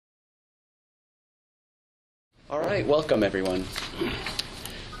All right, welcome everyone.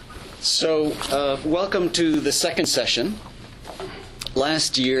 So, welcome to the second session.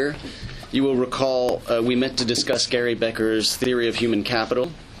 Last year, you will recall, we met to discuss Gary Becker's theory of human capital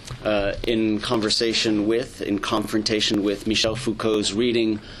in confrontation with Michel Foucault's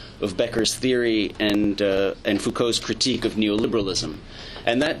reading of Becker's theory and Foucault's critique of neoliberalism.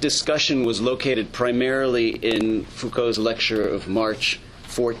 And that discussion was located primarily in Foucault's lecture of March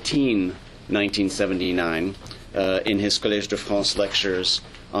 14, 1979, in his Collège de France lectures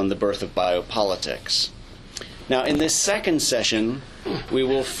on the Birth of Biopolitics. Now, in this second session, we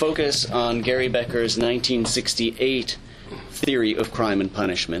will focus on Gary Becker's 1968 theory of crime and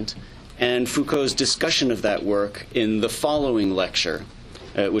punishment and Foucault's discussion of that work in the following lecture,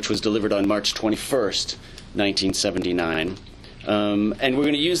 which was delivered on March 21st, 1979. And we're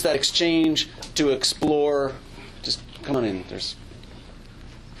going to use that exchange to explore. Just come on in.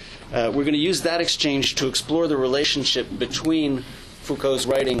 We're going to use that exchange to explore the relationship between Foucault's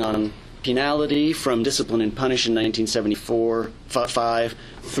writing on penality from Discipline and Punish in 1974-5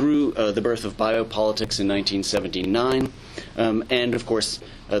 through the Birth of Biopolitics in 1979, and, of course,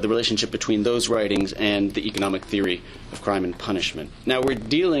 the relationship between those writings and the economic theory of crime and punishment. Now, we're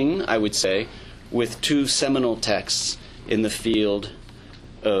dealing, I would say, with two seminal texts in the field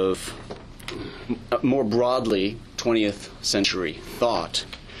of, more broadly, 20th century thought.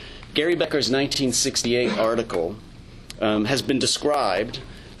 Gary Becker's 1968 article has been described,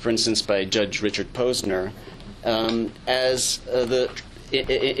 for instance, by Judge Richard Posner, as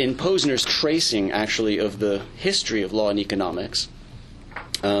in Posner's tracing, actually, of the history of law and economics.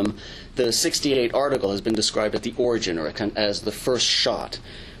 The 68 article has been described at the origin, or as the first shot.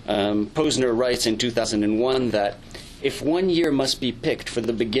 Posner writes in 2001 that if 1 year must be picked for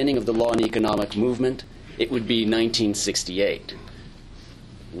the beginning of the law and economic movement, it would be 1968.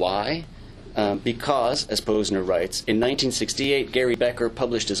 Why? Because, as Posner writes, in 1968, Gary Becker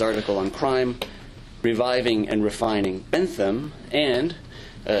published his article on crime, reviving and refining Bentham, and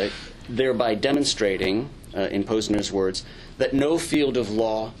thereby demonstrating, in Posner's words, that no field of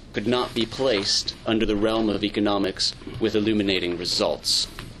law could not be placed under the realm of economics with illuminating results.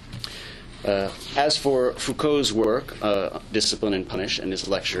 As for Foucault's work, Discipline and Punish, and his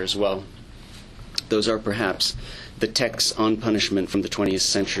lecture as well, those are perhaps the texts on punishment from the 20th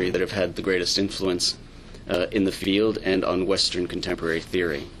century that have had the greatest influence in the field and on Western contemporary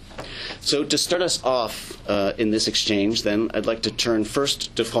theory. So to start us off in this exchange, then, I'd like to turn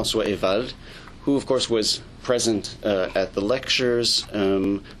first to François Ewald, who, of course, was present at the lectures,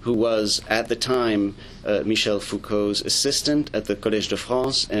 who was, at the time, Michel Foucault's assistant at the Collège de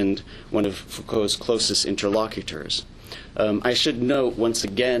France and one of Foucault's closest interlocutors. I should note once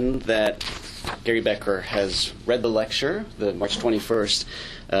again that Gary Becker has read the lecture, the March 21st,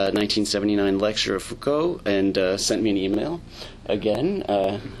 1979 lecture of Foucault, and sent me an email again,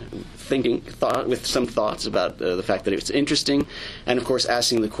 with some thoughts about the fact that it's interesting, and of course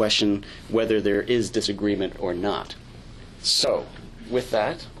asking the question whether there is disagreement or not. So, with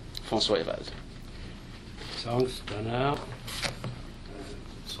that, François Ewald. Thanks, Bernard.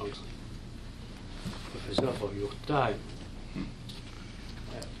 Thanks, Professor, for your time.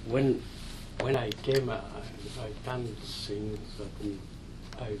 When I came, I can think that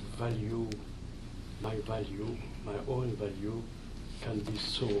my own value, can be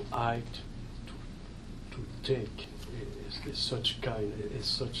so high to take such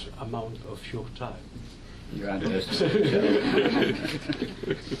amount of your time. You understand.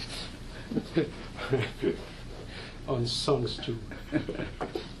 On songs to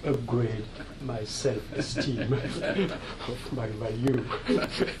upgrade my self-esteem of my value.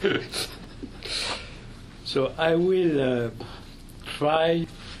 So I will try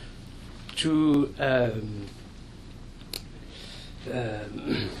to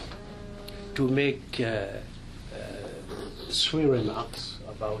make three remarks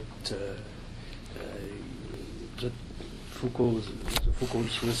about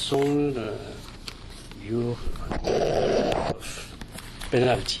Foucault's lesson, your of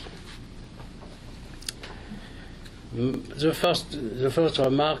penalty. The first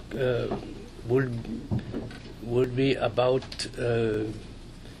remark would be about the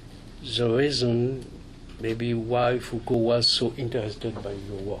reason maybe why Foucault was so interested by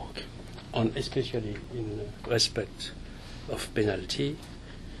your work, and especially in respect of penalty.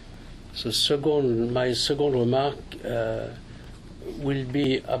 So my second remark will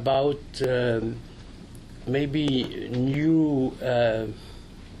be about maybe new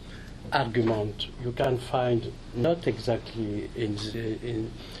argument you can find not exactly in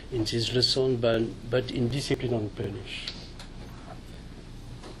this lesson, but in Discipline and Punish.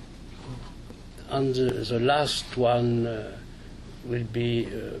 And the last one will be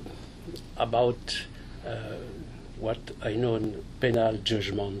about what I know in penal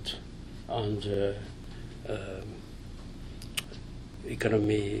judgment and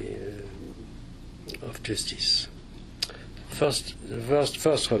economy of justice. First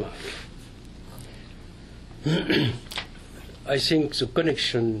remark. I think the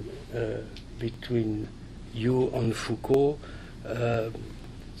connection between you and Foucault, the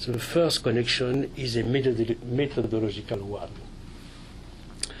first connection is a methodological one.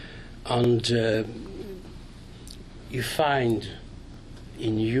 And you find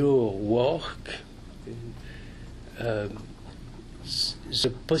in your work the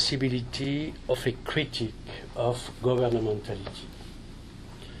possibility of a critique of governmentality.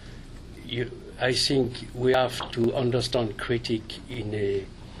 I think we have to understand critique in a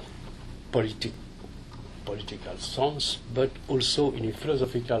political sense, but also in a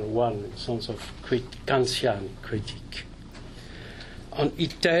philosophical one, sense of Kantian critique. And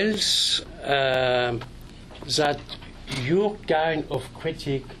it tells that your kind of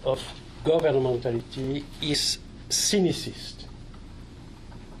critique of governmentality is cynicist.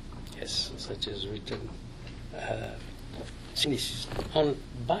 Yes, that is written. Cynicism. And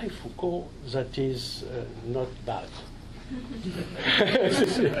by Foucault, that is not bad.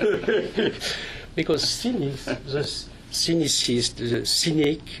 Because the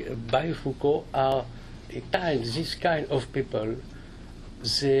cynic by Foucault are this kind of people.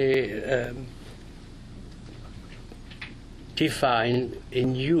 They define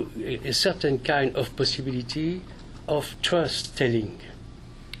a certain kind of possibility of truth-telling.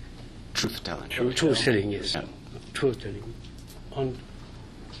 Truth-telling. Truth-telling, yes. Yeah. Truth-telling. And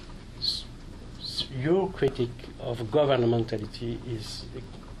your critique of governmentality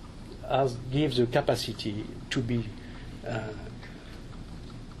gives the capacity to be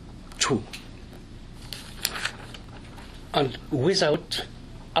true. And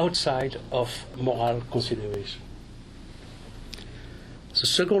outside of moral consideration. The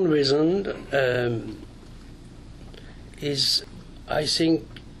second reason is, I think,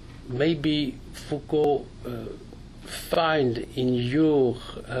 maybe Foucault find in your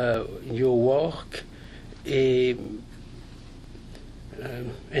work an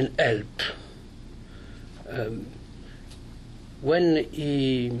help. When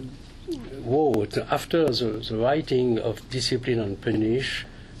he wrote, after the writing of Discipline and Punish,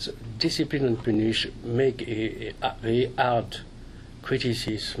 Discipline and Punish make a very hard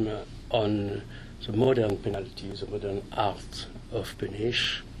criticism on the modern penalty, the modern art of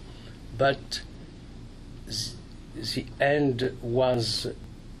punish, but the end was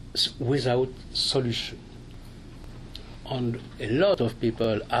without solution. And a lot of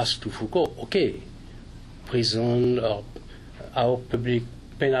people asked to Foucault, okay, prison or our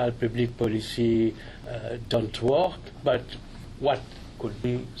penal public policy don't work, but what could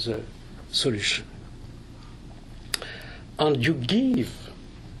be the solution? And you give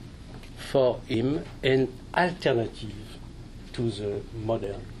for him an alternative to the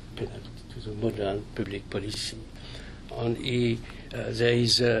modern penalty, to the modern public policy. And there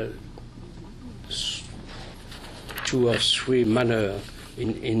is 2 or 3 manner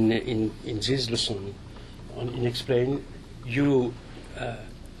in this lesson, and in explain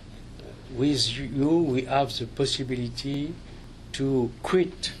with you we have the possibility to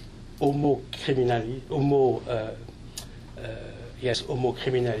quit homo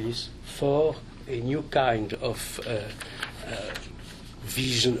criminalis for a new kind of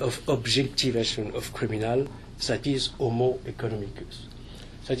vision of objectivation of criminal, that is homo economicus.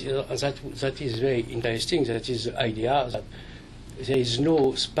 That is very interesting. That is the idea that there is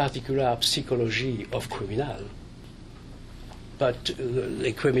no particular psychology of criminal, but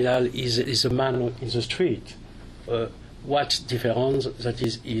a criminal is a man in the street. What difference that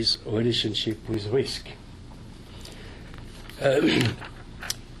is his relationship with risk.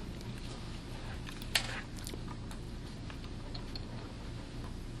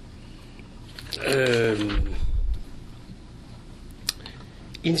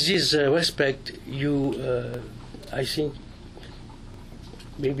 In this respect, I think,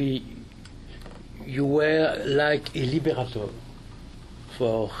 maybe you were like a liberator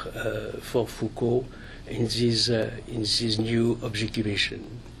for Foucault in this new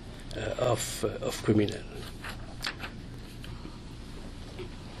objectivation of criminal.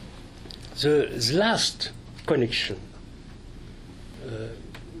 The last connection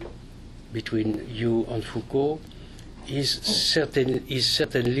between you and Foucault is certainly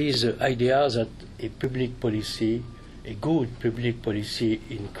the idea that a public policy, a good public policy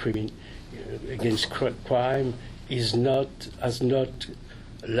in against crime, has not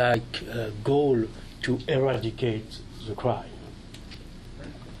like goal to eradicate the crime.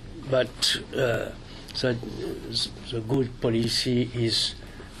 But the good policy is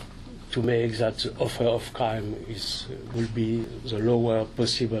to make that the offer of crime will be the lower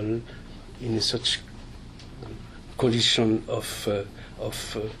possible in such condition of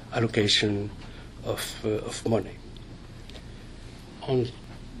allocation of money. And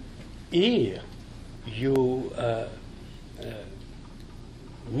here you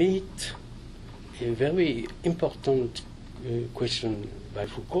meet a very important question by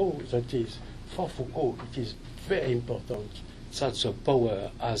Foucault. That is, for Foucault, it is very important that the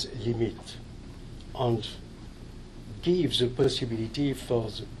power has a limit and gives the possibility for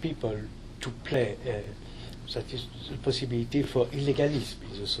the people to play. That is the possibility for illegalism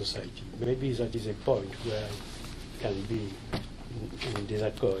in the society. Maybe that is a point where can be in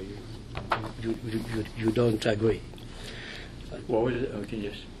disaccord. You don't agree. What was it? Can you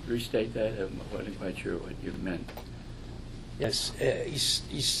just restate that? I wasn't quite sure what you meant. Yes,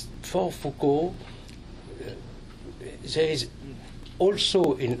 for Foucault, there is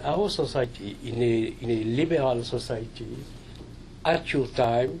also in our society, in a liberal society, at your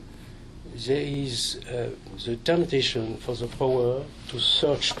time, there is the temptation for the power to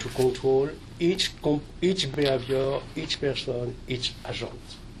search, to control each behavior, each person, each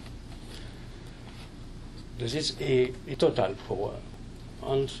agent. This is a total power.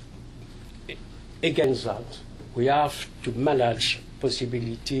 And against that, we have to manage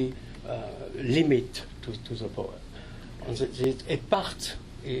possibility, limit to the power. And a part,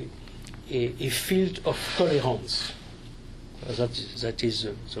 a field of tolerance. That is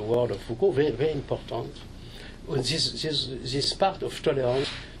the word of Foucault, very, very important. And this part of tolerance,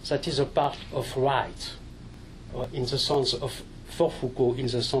 that is a part of right, in the sense of, for Foucault, in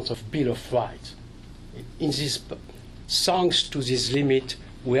the sense of Bill of Rights. In this, thanks to this limit,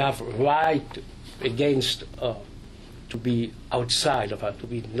 we have right against to be outside of it, to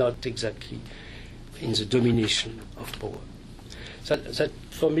be not exactly in the domination of power. That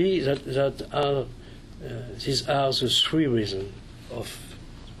for me, these are the three reasons of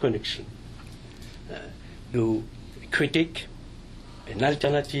connection. The critique, an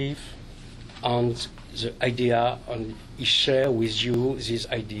alternative, and the idea, and I share with you this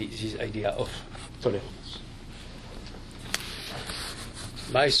idea of tolerance.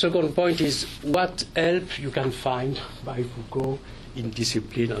 My second point is what help you can find by Foucault in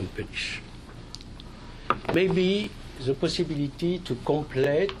Discipline and Punish. Maybe the possibility to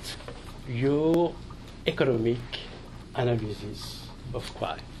complete your economic analysis of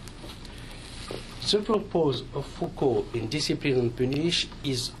crime. The purpose of Foucault in Discipline and Punish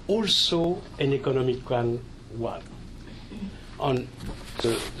is also an economic one. And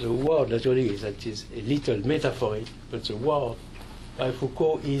the word naturally that is a little metaphoric, but the word by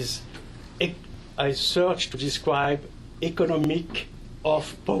Foucault is I search to describe economic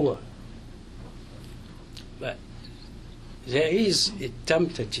of power. But there is a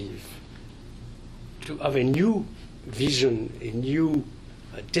tentative to have a new vision, a new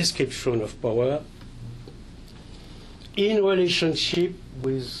description of power in relationship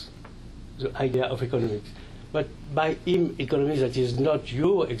with the idea of economics. But by him, economy that is not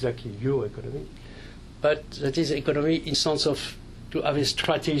exactly your economy, but that is economy in sense of to have a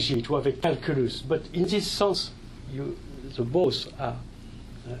strategy, to have a calculus. But in this sense, the both are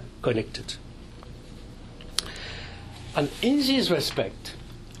connected. And in this respect,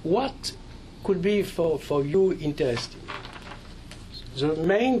 what could be for you interesting?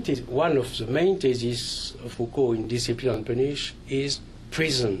 One of the main theses of Foucault in Discipline and Punish is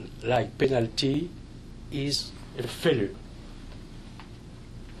prison, like penalty, is a failure.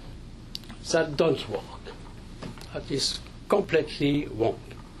 That don't work. That is completely wrong.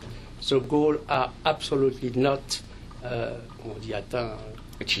 The goals are absolutely not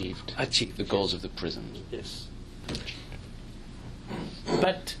achieved. The goals of the prison. Yes.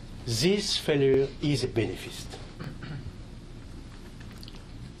 But this failure is a benefit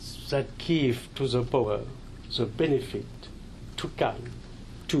that gives to the power the benefit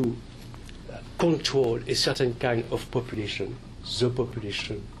to control a certain kind of population, the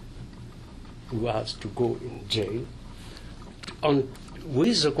population who has to go in jail, and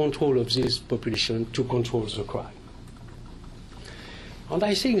with the control of this population to control the crime. And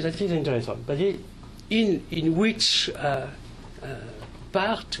I think that is interesting. But in which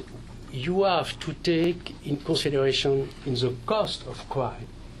part you have to take in consideration in the cost of crime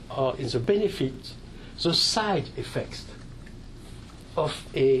or in the benefit, the side effects of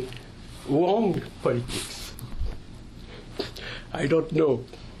a wrong politics. I don't know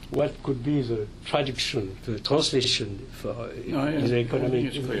what could be the traduction, the translation for in the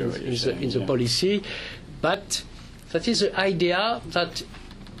economic, in the policy, but that is the idea that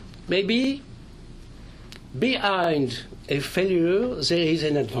maybe behind a failure there is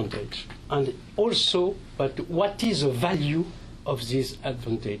an advantage, and also, but what is the value of this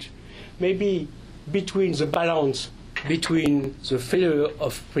advantage? Maybe between the balance between the failure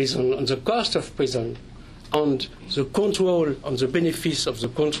of prison and the cost of prison and the control and the benefits of the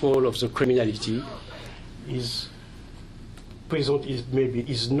control of the criminality is prison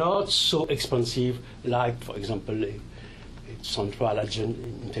is not so expensive like, for example, a central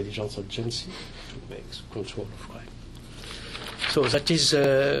intelligence agency to make control of crime. So that is,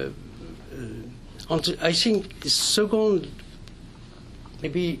 I think, second,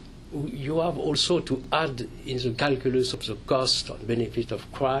 maybe you have also to add in the calculus of the cost and benefit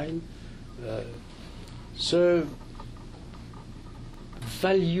of crime the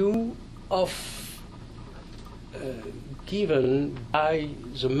value of given by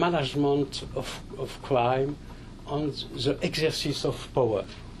the management of crime and the exercise of power.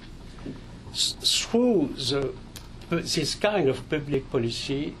 Through this kind of public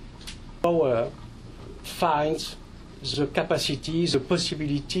policy, power finds the capacity, the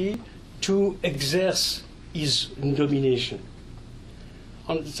possibility to exert its domination.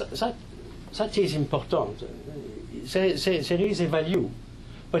 And that is important. There is a value.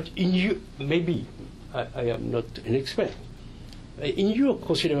 But in you, maybe, I am not an expert, in your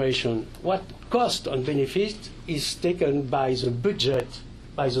consideration, what cost and benefit is taken by the budget,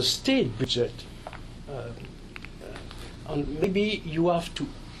 by the state budget? And maybe you have to,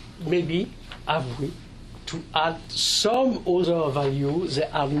 maybe have we to add some other values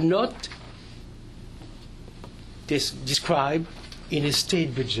that are not described in a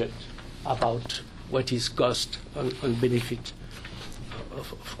state budget about what is cost and benefit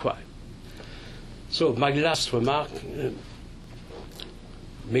of crime. So my last remark,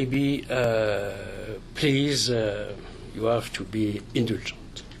 maybe please you have to be indulgent.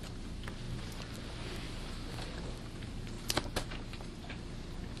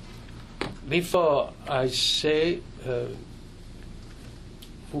 Before I say,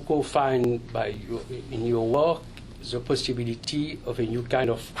 Foucault finds in your work the possibility of a new kind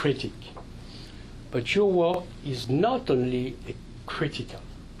of critique. But your work is not only a critical.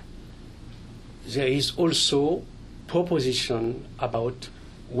 There is also proposition about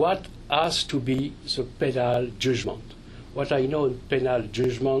what has to be the penal judgment. What I know in penal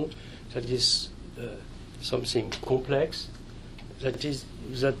judgment, that is something complex.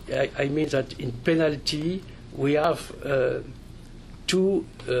 I mean that in penalty we have two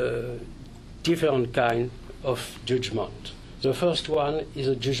different kinds of judgment. The first one is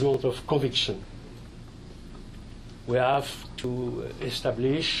a judgment of conviction. We have to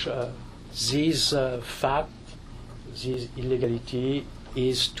establish this fact, this illegality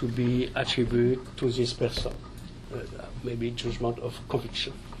is to be attributed to this person, maybe judgment of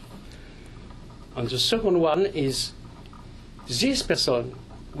conviction. And the second one is this person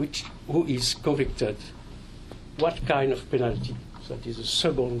who is convicted, what kind of penalty? That is the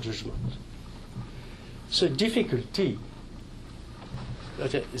second judgment. So difficulty,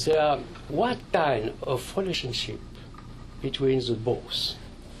 there are what kind of relationship between the both?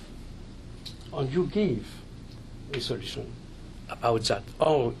 And you give a solution about that,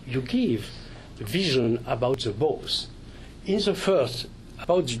 or you give a vision about the both. In the first,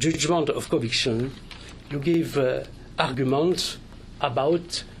 about the judgment of conviction, you give arguments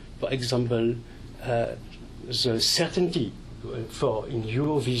about, for example, the certainty. For in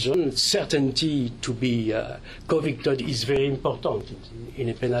your vision, certainty to be convicted is very important in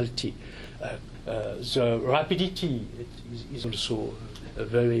a penalty. The rapidity is also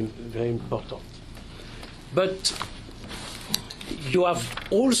very, very important. But you have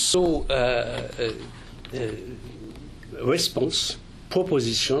also response,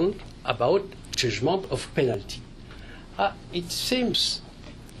 proposition about judgment of penalty. It seems,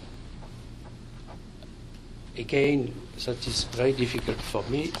 again, that is very difficult for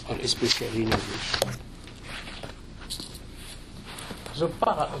me, and especially in English.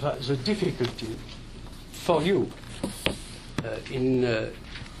 The difficulty for you in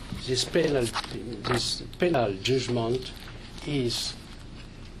this penal judgment is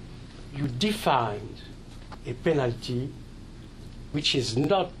you defined a penalty which is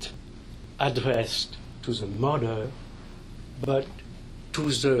not addressed to the murder, but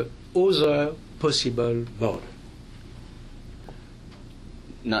to the other possible murder.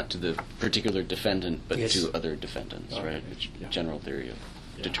 Not to the particular defendant, but Yes. to other defendants, right? Yeah. General theory of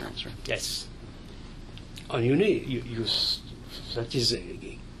deterrence, right? Yes. And you need, that is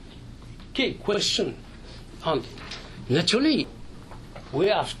key question. And naturally, we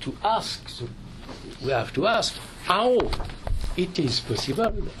have to ask how it is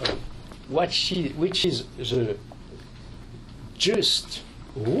possible, which is the just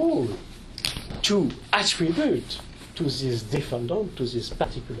rule to attribute to this defendant, to this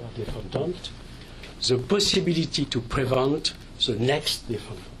particular defendant, the possibility to prevent the next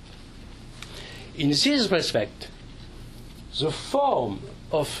defendant. In this respect, the form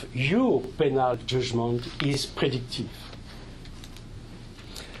of your penal judgment is predictive.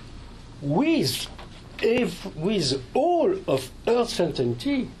 With all of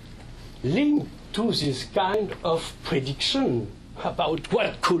uncertainty linked to this kind of prediction about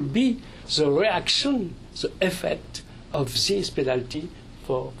what could be the reaction, the effect of this penalty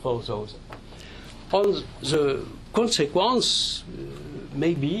for those. And the consequence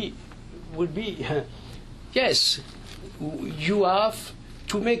maybe would be, yes, you have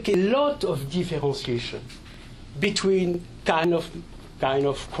to make a lot of differentiation between kind of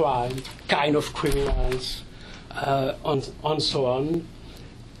crime, kind of criminals, and so on.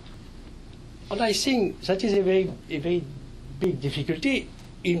 And I think that is a very big difficulty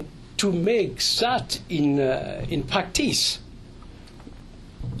to make that in practice.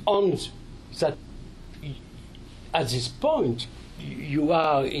 And that at this point you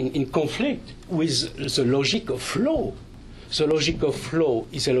are in conflict with the logic of law. The logic of law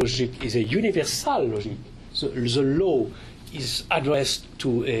is a universal logic. The law is addressed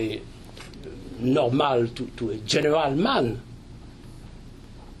to a normal, to a general man.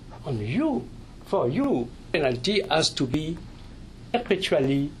 And for you, penalty has to be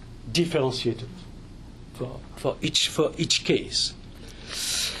perpetually differentiated for each case.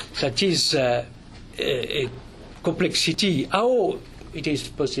 That is a complexity. How it is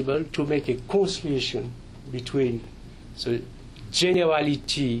possible to make a conciliation between the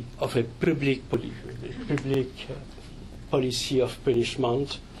generality of a public policy of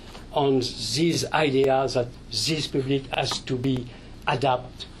punishment and this idea that this public has to be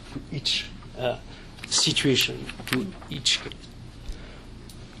adapted to each situation, to each case.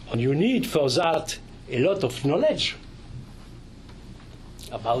 And you need for that a lot of knowledge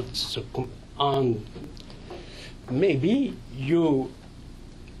about and maybe you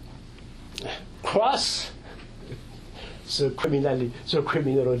cross the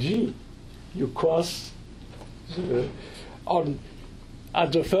criminology, you cross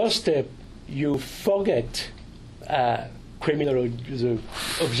at the first step you forget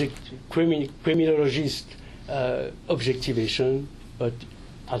criminologist objectivation, but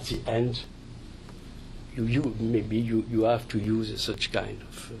at the end you have to use such kind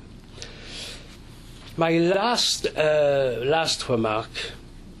of. My last remark.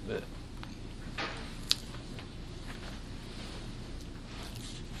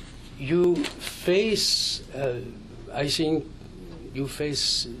 You face, I think,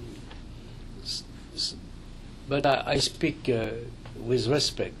 but I speak with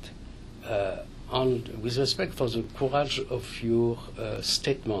respect, and with respect for the courage of your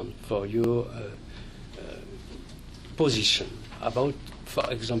statement, for your position about,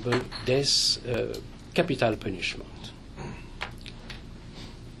 for example, death, capital punishment.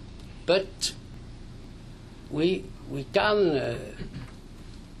 But we can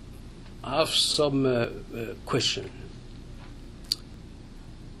have some question.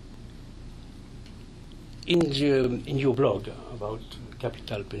 In your blog about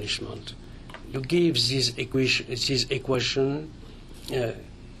capital punishment, you give this equation.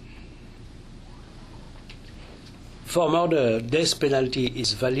 For murder, death penalty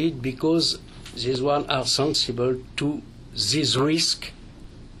is valid because these ones are sensible to this risk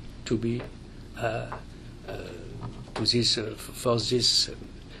to be for this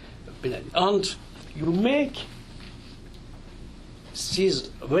penalty. And you make this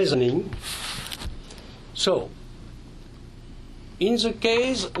reasoning. So, in the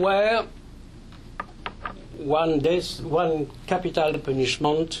case where one capital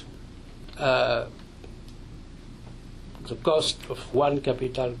punishment, the cost of one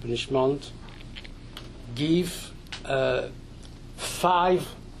capital punishment give 5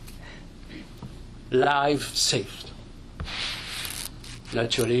 lives saved.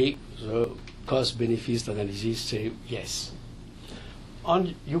 Naturally, the cost-benefit analysis say yes.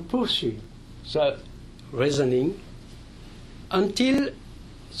 And you pursue the reasoning until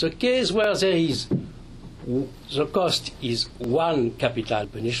the case where there is the cost is 1 capital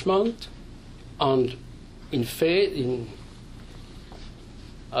punishment, and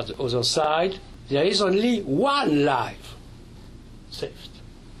at the other side there is only 1 life saved.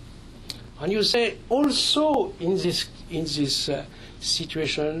 And you say also in in this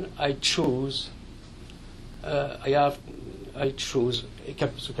situation, I choose the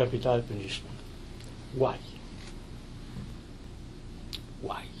capital punishment. Why?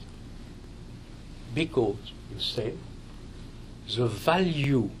 Why? Because, you say, the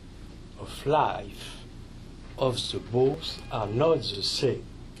value of life of the both are not the same.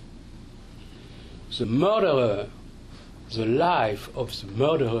 The murderer, the life of the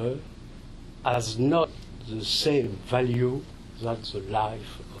murderer has not the same value that the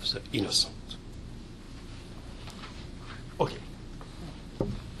life of the innocent. Okay.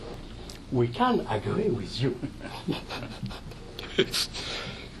 We can agree with you.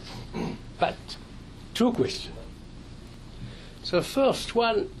 But two questions. The first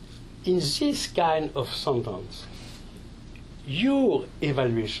one, in this kind of sentence, your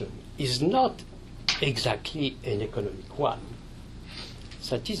evaluation is not exactly an economic one.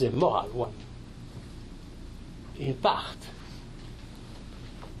 That is a moral one, in part.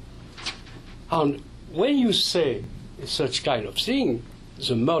 And when you say such kind of thing,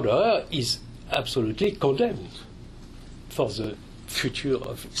 the murderer is absolutely condemned for the future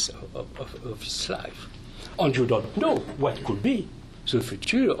of his life. And you don't know what could be the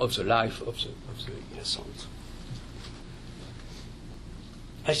future of the life of the innocent.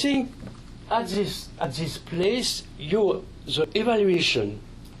 I think at this place, the evaluation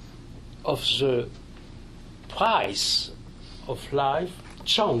of the price of life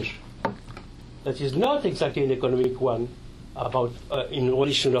change. That is not exactly an economic one about in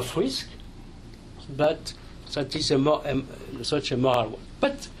relation of risk, but that is such a moral one.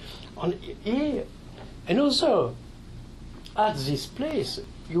 But on here, and also at this place,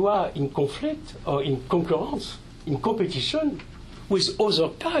 you are in conflict or in concurrence, in competition with other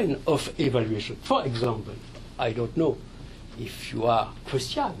kind of evaluation. For example, I don't know if you are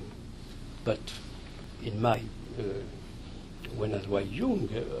Christian, but in my when I was young,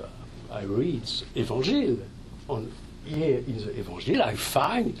 I read Evangel. And here in the Evangel, I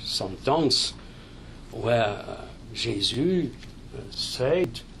find sentence where Jesus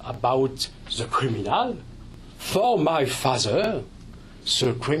said about the criminal, for my father,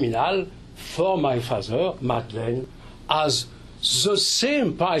 the criminal, for my father, Madeleine, has the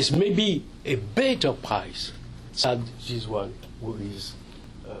same price, maybe a better price than this one who is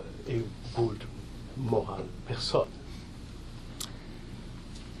a good moral person.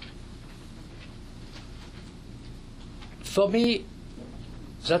 For me,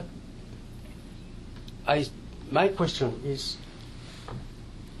 my question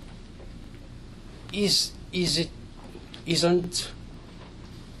isn't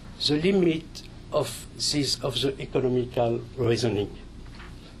the limit of the economical reasoning.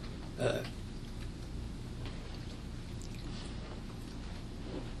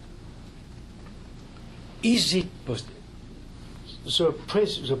 Is it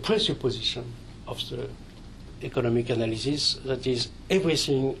the presupposition of the economic analysis that is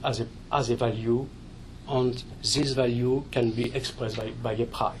everything has a value, and this value can be expressed by a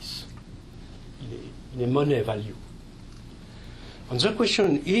price, in a money value. And the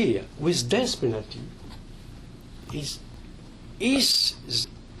question here, with death penalty, is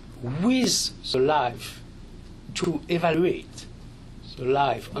with the life to evaluate the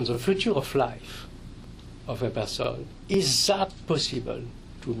life and the future of life of a person, is that possible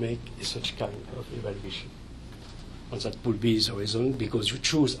to make such kind of evaluation? And that would be the reason, because you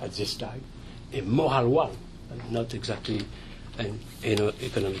choose at this time a moral one, and not exactly an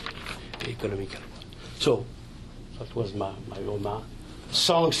economical one. So that was my remark.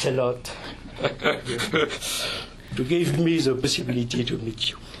 Thanks a lot to give me the possibility to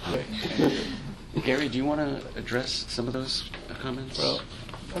meet you. Gary, do you want to address some of those comments? Well,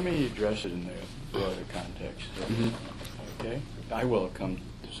 let me address it in the broader context. Okay? I will come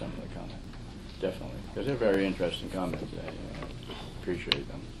to some of the comments, definitely, because they're very interesting comments. I appreciate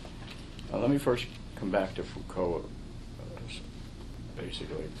them. Let me first come back to Foucault,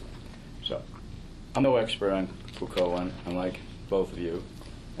 basically. So, I'm no expert on Foucault, unlike both of you.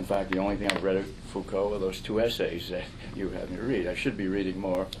 In fact, the only thing I've read of Foucault are those two essays that you had me read. I should be reading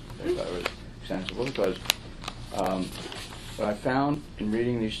more if I was sensible, because what I found in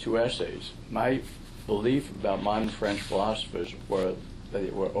reading these two essays, my belief about modern French philosophers were that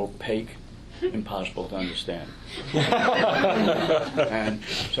they were opaque, impossible to understand. And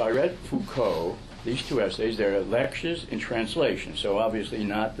so I read Foucault, these two essays. They're lectures in translation, so obviously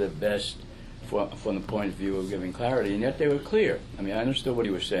not the best from the point of view of giving clarity, and yet they were clear. I mean, I understood what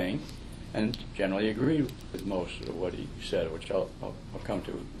he was saying, and generally agreed with most of what he said, which I'll come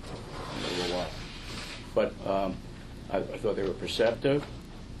to in a little while. But I thought they were perceptive,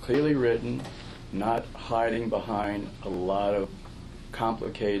 clearly written, not hiding behind a lot of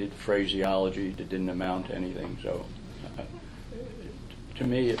complicated phraseology that didn't amount to anything. So to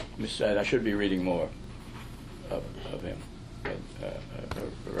me, it said I should be reading more of him.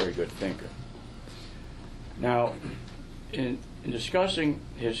 A very good thinker. Now, in discussing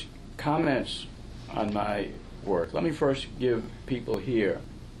his comments on my work, let me first give people here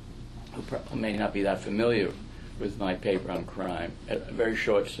who may not be that familiar with my paper on crime a very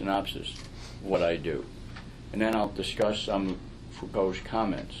short synopsis of what I do. And then I'll discuss some of Foucault's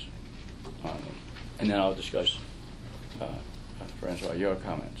comments on them. And then I'll discuss, François, your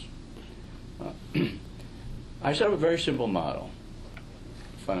comments. I set up a very simple model,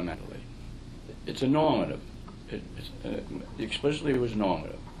 fundamentally. It's a normative. Explicitly, it was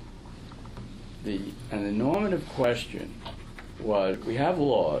normative. And the normative question was, we have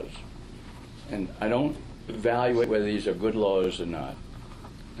laws, and I don't evaluate whether these are good laws or not.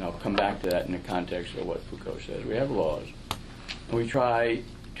 And I'll come back to that in the context of what Foucault says. We have laws, and we try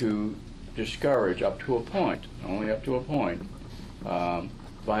to discourage, up to a point, only up to a point,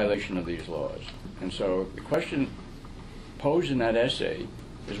 violation of these laws. And so the question posed in that essay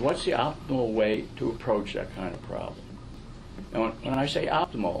is, what's the optimal way to approach that kind of problem? And when I say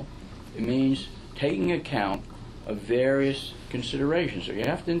optimal, it means taking account of various considerations. So you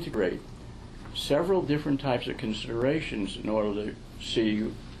have to integrate several different types of considerations in order to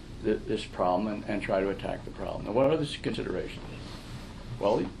see this problem and try to attack the problem. Now, what are these considerations?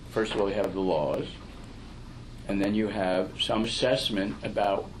 Well, first of all, you have the laws, and then you have some assessment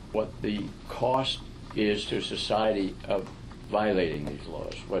about what the cost is to society of violating these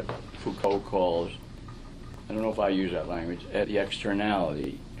laws, what Foucault calls, I don't know if I use that language, the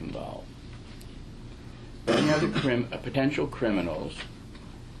externality involved. Then you have the potential criminals,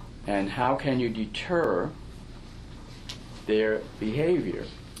 and how can you deter their behavior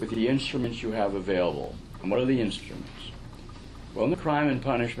with the instruments you have available. And what are the instruments? Well, in the Crime and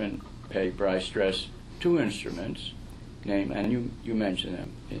Punishment paper, I stress two instruments, and you mentioned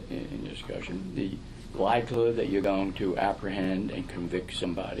them in discussion: the likelihood that you're going to apprehend and convict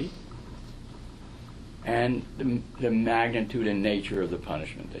somebody, and the magnitude and nature of the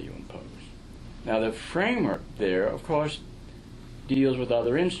punishment that you impose. Now, the framework there, of course, deals with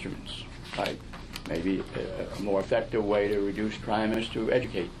other instruments, like maybe a more effective way to reduce crime is to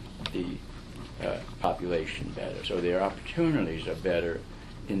educate the population better, so their opportunities are better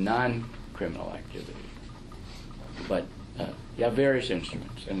in non-criminal activity. But you have various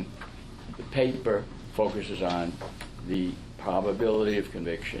instruments, and the paper focuses on the probability of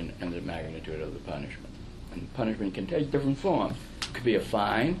conviction and the magnitude of the punishment. And punishment can take different forms. It could be a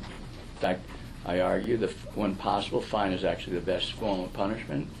fine. In fact, I argue the one possible fine is actually the best form of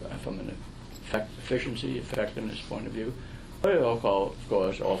punishment from an effectiveness point of view. But it, of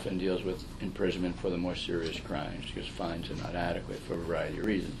course, often deals with imprisonment for the more serious crimes, because fines are not adequate for a variety of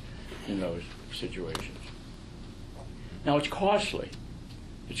reasons in those situations. Now, it's costly.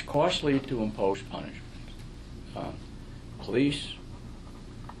 It's costly to impose punishment. Police,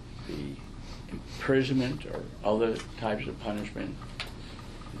 the imprisonment or other types of punishment,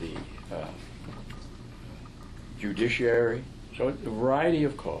 the judiciary, so a variety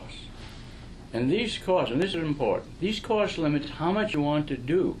of costs. And these costs, and this is important, these costs limit how much you want to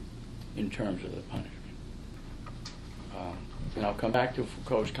do in terms of the punishment. And I'll come back to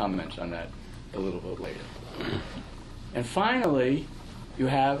Foucault's comments on that a little bit later. And finally, you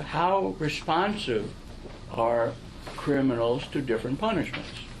have how responsive are criminals to different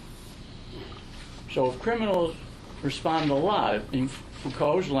punishments. So if criminals respond a lot, in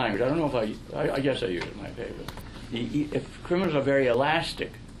Foucault's language, I don't know if I guess I use it in my paper, if criminals are very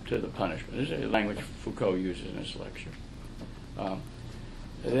elastic to the punishment, this is a language Foucault uses in this lecture,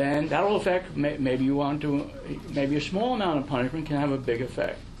 then that will affect, maybe a small amount of punishment can have a big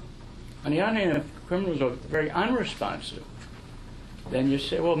effect. On the other hand, if criminals are very unresponsive, then you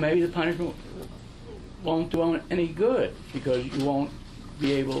say, well, maybe the punishment won't do any good because you won't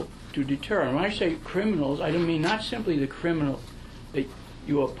be able to deter. And when I say criminals, I don't mean not simply the criminal that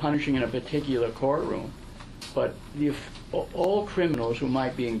you are punishing in a particular courtroom, but all criminals who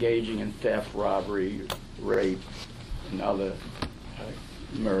might be engaging in theft, robbery, rape, and other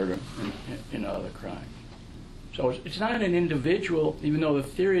murder and other crimes. So it's not an individual, even though the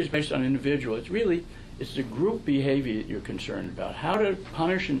theory is based on individual, it's the group behavior that you're concerned about. How does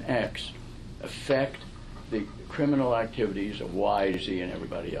punish an X affect the criminal activities of Y, Z, and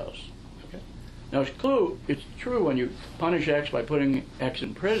everybody else? Okay. Now it's true when you punish X by putting X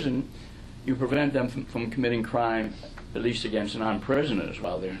in prison, you prevent them from committing crime, at least against non-prisoners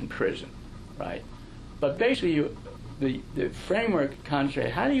while they're in prison, right? But basically, the framework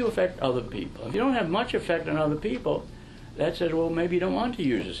concentrates, how do you affect other people? If you don't have much effect on other people, that says, well, maybe you don't want to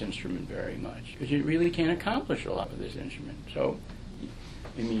use this instrument very much, because you really can't accomplish a lot with this instrument. So,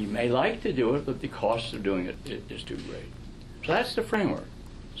 I mean, you may like to do it, but the cost of doing it is too great. So that's the framework.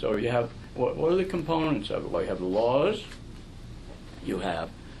 So you have, what are the components of it? Well, you have the laws, you have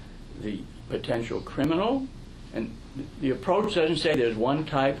the potential criminal, and the approach doesn't say there's one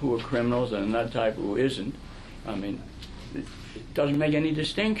type who are criminals and another type who isn't. I mean, it doesn't make any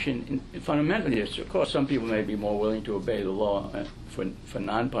distinction. Fundamentally, it's, of course, some people may be more willing to obey the law for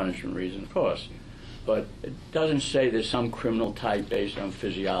non-punishment reasons, of course. But it doesn't say there's some criminal type based on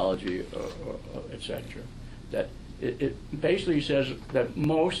physiology or etc. That it basically says that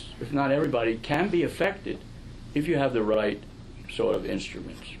most, if not everybody, can be affected if you have the right sort of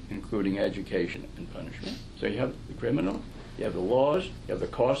instruments, including education and punishment. So you have the criminal, you have the laws, you have the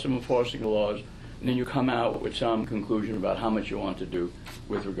cost of enforcing the laws, and then you come out with some conclusion about how much you want to do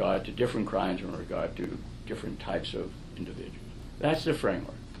with regard to different crimes and with regard to different types of individuals. That's the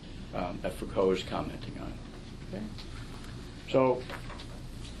framework that Foucault is commenting on. Okay? So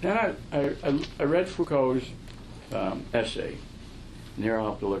then I read Foucault's essay, and here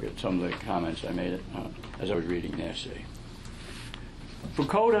I'll have to look at some of the comments I made as I was reading the essay.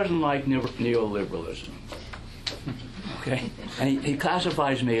 Foucault doesn't like neoliberalism. Okay? And he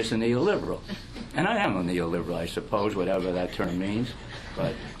classifies me as a neoliberal. And I am a neoliberal, I suppose, whatever that term means.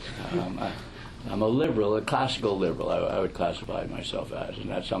 But I'm a liberal, a classical liberal, I would classify myself as, and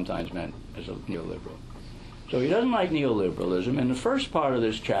that's sometimes meant as a neoliberal. So he doesn't like neoliberalism. In the first part of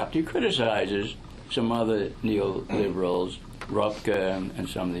this chapter, he criticizes some other neoliberals, Rupke and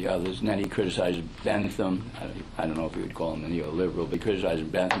some of the others, and then he criticizes Bentham. I don't know if you would call him a neoliberal, but he criticizes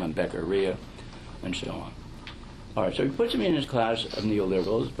Bentham and Becker and so on. All right, so he puts me in his class of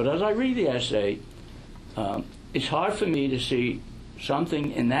neoliberals, but as I read the essay, it's hard for me to see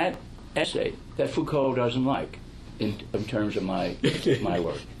something in that essay that Foucault doesn't like in terms of my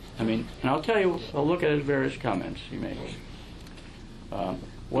work. I mean, and I'll tell you, I'll look at his various comments he makes.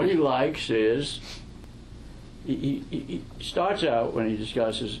 What he likes is, he starts out when he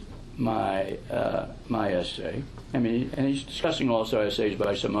discusses my essay. I mean, and he's discussing also essays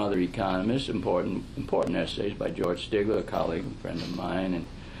by some other economists, important essays by George Stigler, a colleague, a friend of mine, and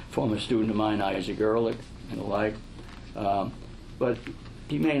former student of mine, Isaac Ehrlich, and the like. But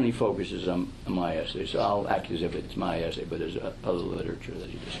he mainly focuses on my essay, so I'll act as if it's my essay, but there's other literature that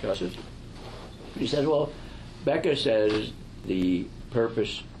he discusses. He says, well, Becker says the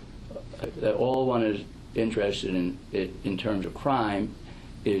purpose that all one is interested in terms of crime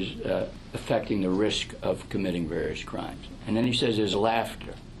is affecting the risk of committing various crimes. And then he says there's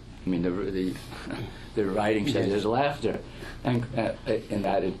laughter. I mean, the writing says there's laughter and in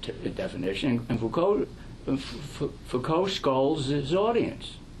that definition. And Foucault scolds his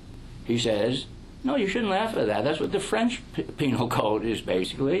audience. He says, no, you shouldn't laugh at that. That's what the French penal code is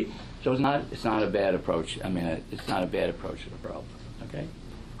basically. So it's not a bad approach. I mean, it's not a bad approach to the problem. Okay?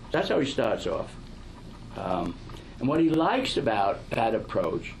 That's how he starts off. And what he likes about that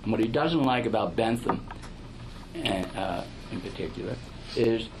approach, and what he doesn't like about Bentham in particular,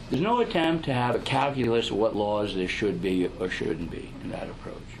 is there's no attempt to have a calculus of what laws there should be or shouldn't be in that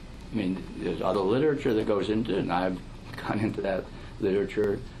approach. I mean, there's other literature that goes into it, and I've gone into that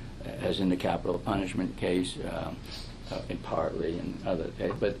literature, as in the capital punishment case, in partly, and other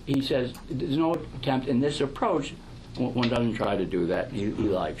cases. But he says there's no attempt in this approach. One doesn't try to do that. He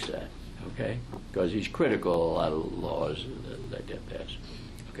likes that, okay? Because he's critical of a lot of laws that get passed,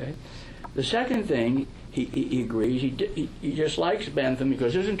 okay? The second thing, he agrees, he just likes Bentham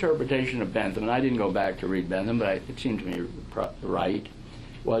because his interpretation of Bentham, and I didn't go back to read Bentham, but it seemed to me right,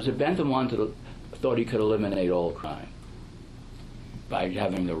 was that Bentham thought he could eliminate all crime by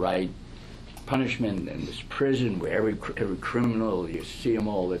having the right punishment in this prison where every criminal, you see them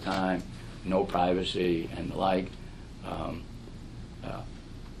all the time, no privacy and the like.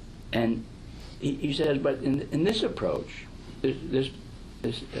 And he says, but in this approach, this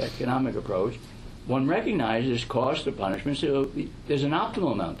economic approach, one recognizes cost of punishment, so there's an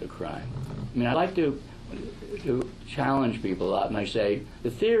optimal amount of crime. I mean, I like to challenge people a lot, and I say,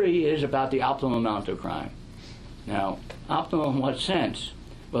 the theory is about the optimal amount of crime. Now, optimal in what sense?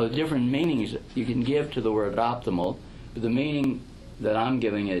 Well, the different meanings you can give to the word optimal, but the meaning that I'm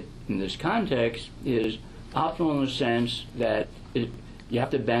giving it in this context is optimal in the sense that you have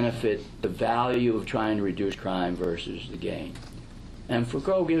to benefit the value of trying to reduce crime versus the gain. And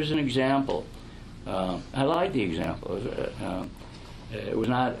Foucault gives an example. I like the example. It was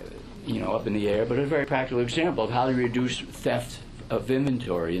not, up in the air, but a very practical example of how to reduce theft of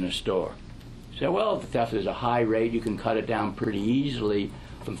inventory in a store. say, well, if theft is a high rate, you can cut it down pretty easily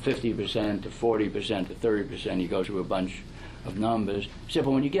from 50% to 40% to 30%. You go through a bunch of numbers. He said,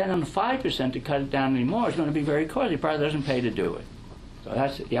 but when you get on to 5% to cut it down anymore, it's going to be very costly. It probably doesn't pay to do it. So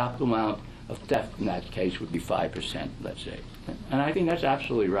that's the optimal amount of theft in that case would be 5%, let's say. And I think that's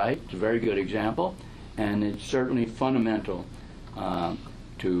absolutely right. It's a very good example, and it's certainly fundamental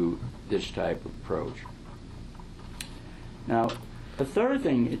to this type of approach. Now, the third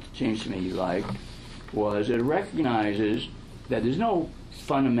thing it seems to me he liked was it recognizes that there's no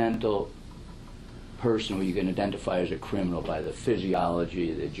fundamental person who you can identify as a criminal by the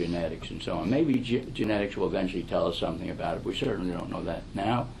physiology, the genetics, and so on. Maybe genetics will eventually tell us something about it. We certainly don't know that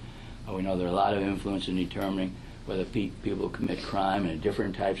now. We know there are a lot of influence in determining whether people commit crime and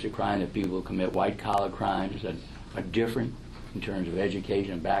different types of crime, that people who commit white-collar crimes that are different in terms of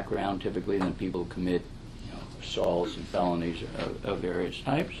education and background typically than people who commit assaults and felonies of various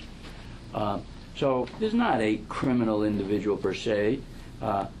types. So there's not a criminal individual per se,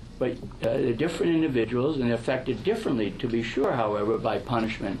 but they're different individuals, and they're affected differently, to be sure, however, by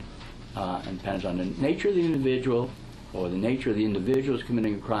punishment, and depends on the nature of the individual, or the nature of the individuals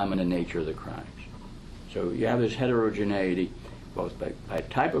committing a crime and the nature of the crimes. So you have this heterogeneity, both by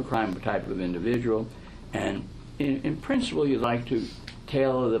type of crime, by type of individual, and in principle, you'd like to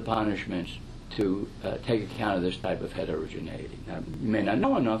tailor the punishments to take account of this type of heterogeneity. Now, you may not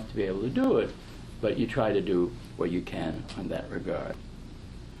know enough to be able to do it, but you try to do what you can in that regard.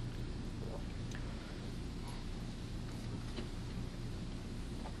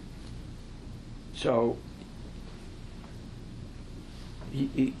 So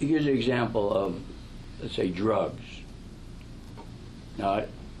here's an example of, let's say, drugs. Now,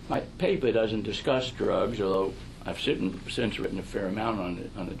 my paper doesn't discuss drugs, although I've since written a fair amount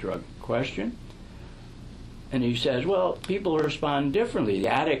on the drug question. And he says, well, people respond differently. The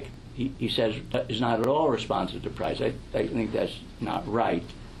addict, he says, is not at all responsive to price. I think that's not right.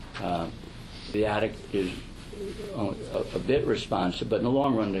 The addict is a bit responsive, but in the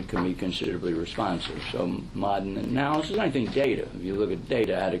long run it can be considerably responsive. So modern analysis, I think data, if you look at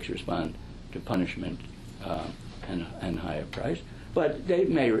data, addicts respond to punishment and higher price. But they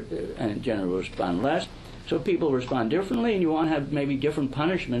may, in general, respond less. So people respond differently, and you want to have maybe different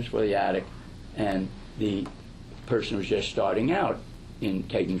punishments for the addict and the person who's just starting out in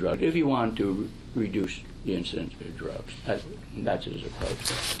taking drugs, if you want to reduce the incidence of drugs. That's his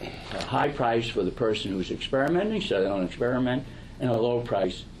approach. A high price for the person who's experimenting, so they don't experiment, and a low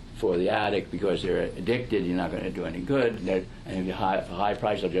price for the addict because they're addicted, you're not going to do any good, and if you have a high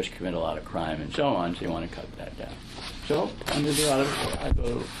price, they'll just commit a lot of crime and so on, so you want to cut that down. So there's a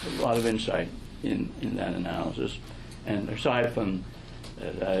lot of insight in that analysis. And aside from,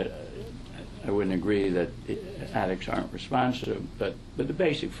 I wouldn't agree that addicts aren't responsive, but the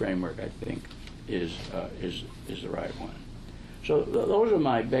basic framework, I think, is the right one. So those are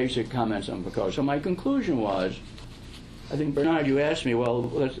my basic comments on Foucault. So my conclusion was, I think, Bernard, you asked me, well,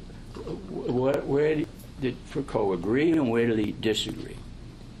 where did Foucault agree and where did he disagree?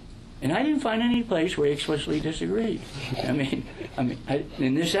 And I didn't find any place where he explicitly disagreed. I mean,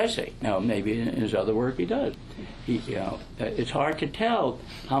 in this essay. Now, maybe in his other work he does. It's hard to tell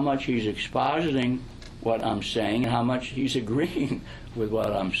how much he's expositing what I'm saying and how much he's agreeing with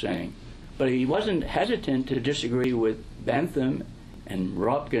what I'm saying. But he wasn't hesitant to disagree with Bentham and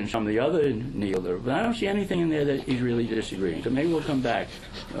Rupke and some of the other Needler. But I don't see anything in there that he's really disagreeing. So maybe we'll come back.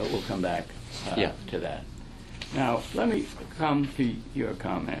 To that. Now, let me come to your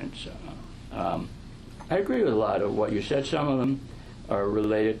comments. I agree with a lot of what you said. Some of them are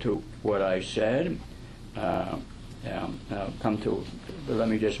related to what I said. I'll come to, but let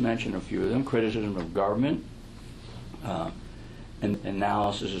me just mention a few of them. Criticism of government, and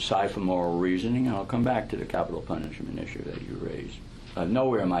analysis aside from moral reasoning. And I'll come back to the capital punishment issue that you raised.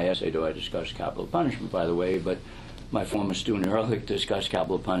 Nowhere in my essay do I discuss capital punishment, by the way, but my former student Ehrlich discussed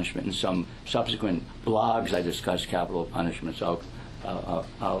capital punishment. In some subsequent blogs, I discussed capital punishment. So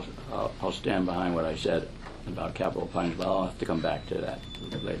I'll stand behind what I said about capital punishment. I'll have to come back to that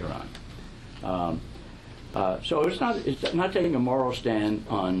later on. So it's not taking a moral stand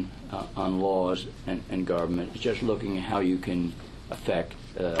on laws and government. It's just looking at how you can affect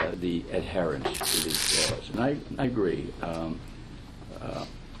the adherence to these laws. And I agree.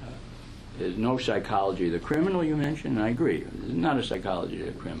 There's no psychology of the criminal you mentioned, and I agree. There's not a psychology of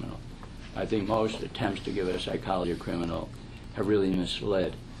the criminal. I think most attempts to give a psychology of criminal have really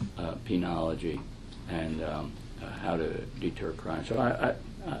misled penology and how to deter crime. So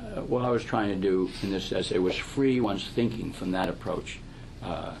what I was trying to do in this essay was free one's thinking from that approach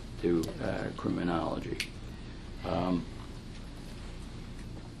to criminology.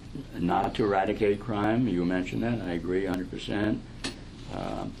 not to eradicate crime. You mentioned that. I agree 100%.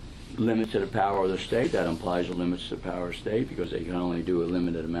 Limit to the power of the state. That implies a limit to the power of the state because they can only do a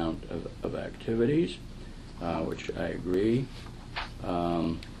limited amount of activities, which I agree.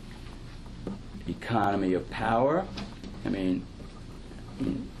 Economy of power. I mean,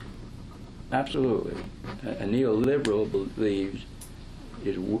 absolutely. A neoliberal believes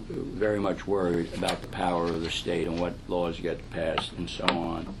is very much worried about the power of the state and what laws get passed and so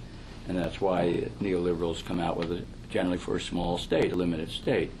on. And that's why neoliberals come out with generally for a small state, a limited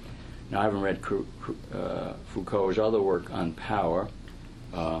state. Now, I haven't read Foucault's other work on power,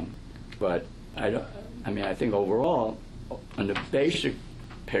 but I think overall, on the basic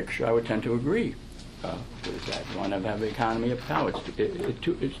picture, I would tend to agree with that. You want to have an economy of power.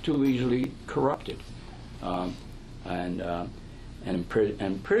 It's too easily corrupted. And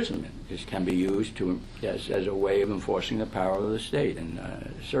imprisonment can be used as a way of enforcing the power of the state, and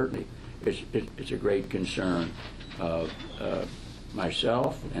certainly it's a great concern of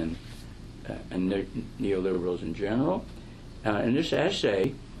myself and neoliberals in general. In this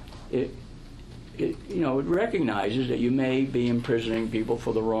essay, it recognizes that you may be imprisoning people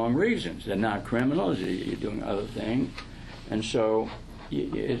for the wrong reasons. They're not criminals. You're doing other things, and so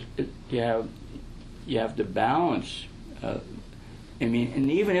you have to balance. And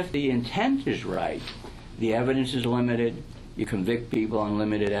even if the intent is right, the evidence is limited. You convict people on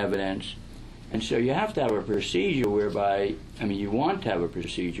limited evidence. And so you have to have a procedure whereby, you want to have a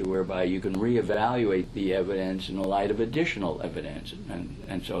procedure whereby you can reevaluate the evidence in the light of additional evidence.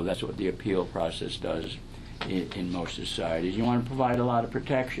 And so that's what the appeal process does in most societies. You want to provide a lot of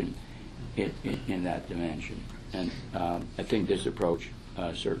protection in that dimension. And I think this approach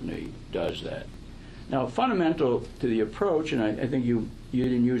certainly does that. Now, fundamental to the approach, and I think you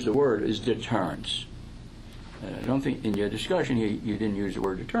didn't use the word, is deterrence. I don't think in your discussion you didn't use the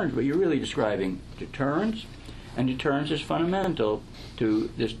word deterrence, but you're really describing deterrence, and deterrence is fundamental to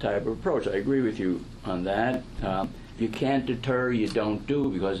this type of approach. I agree with you on that. If you can't deter, you don't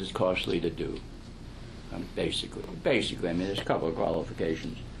do because it's costly to do. Basically, there's a couple of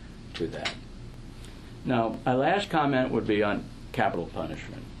qualifications to that. Now, my last comment would be on capital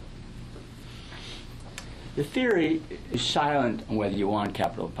punishment. The theory is silent on whether you want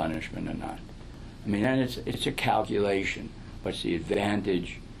capital punishment or not. And it's a calculation. What's the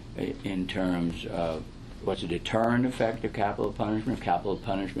advantage in terms of what's the deterrent effect of capital punishment? If capital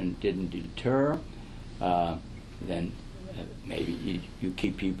punishment didn't deter, then maybe you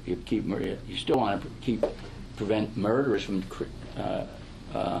still want to prevent murderers from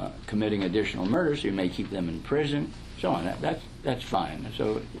committing additional murders, so you may keep them in prison, so on. That's fine.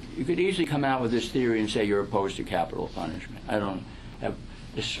 So you could easily come out with this theory and say you're opposed to capital punishment. I don't have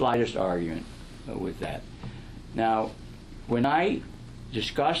the slightest argument with that. Now, when I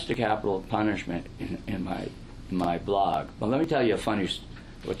discussed the capital punishment in my blog, well, let me tell you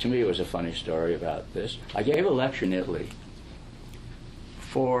what to me was a funny story about this. I gave a lecture in Italy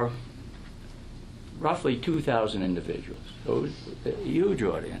for roughly 2,000 individuals. So it was a huge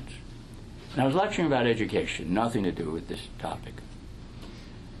audience. And I was lecturing about education, nothing to do with this topic.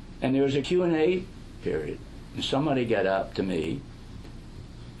 And there was a Q&A period. And somebody got up to me,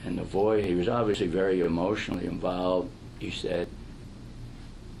 and he was obviously very emotionally involved. He said,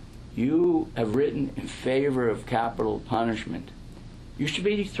 "You have written in favor of capital punishment. You should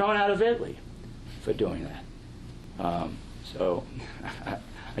be thrown out of Italy for doing that." So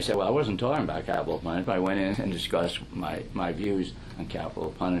I said, well, I wasn't talking about capital punishment. I went in and discussed my views on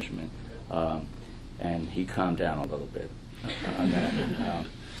capital punishment. And he calmed down a little bit on that.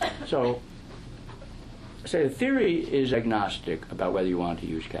 So the theory is agnostic about whether you want to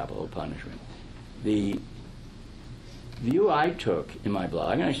use capital punishment. The view I took in my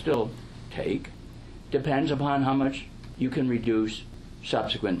blog, and I still take, depends upon how much you can reduce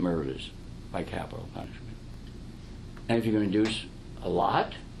subsequent murders by capital punishment. And if you can reduce a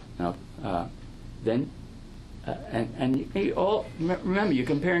lot, then remember, you're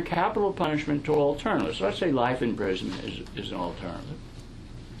comparing capital punishment to alternatives. So let's say life imprisonment is an alternative.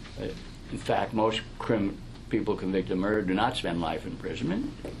 In fact, most people convicted of murder do not spend life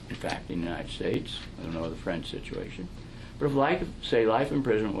imprisonment. In fact, in the United States, I don't know the French situation. But if, life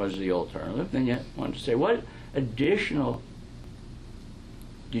imprisonment was the alternative, then you want to say, what additional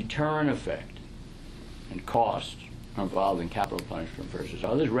deterrent effect and costs are involved in capital punishment versus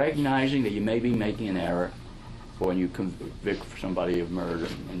others, recognizing that you may be making an error when you convict somebody of murder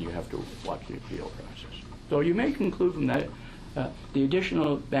and you have to watch the appeal process. So you may conclude from that the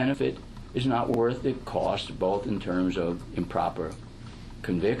additional benefit is not worth the cost, both in terms of improper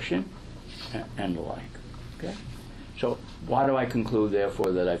conviction and the like. Okay? So why do I conclude,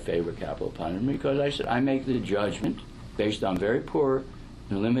 therefore, that I favor capital punishment? Because I make the judgment based on very poor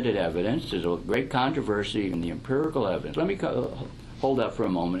and limited evidence. There's a great controversy in the empirical evidence. Let me hold that for a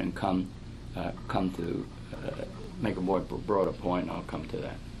moment and come to make a more broader point, and I'll come to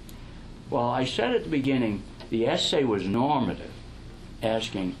that. Well, I said at the beginning the essay was normative,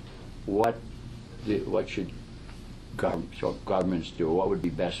 asking what should governments do, what would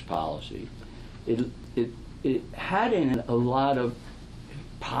be best policy. It had in it a lot of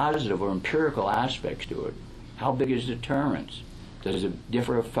positive or empirical aspects to it. How big is deterrence? Does it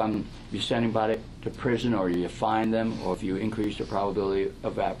differ from you send anybody to prison, or you fine them, or if you increase the probability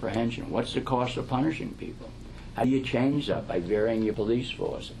of apprehension? What's the cost of punishing people? How do you change that? By varying your police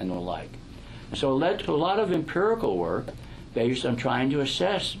force and the like. And so it led to a lot of empirical work based on trying to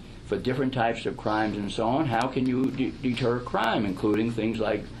assess for different types of crimes and so on, how can you deter crime, including things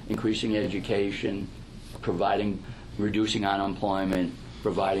like increasing education, reducing unemployment,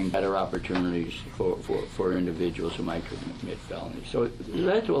 providing better opportunities for individuals who might commit felonies. So it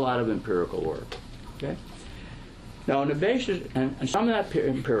led to a lot of empirical work. Okay. Now, on the basis, and some of that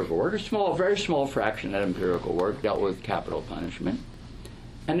empirical work, very small fraction of that empirical work dealt with capital punishment,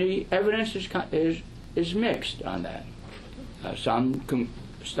 and the evidence is mixed on that. Some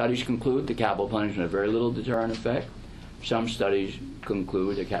studies conclude that capital punishment had very little deterrent effect. Some studies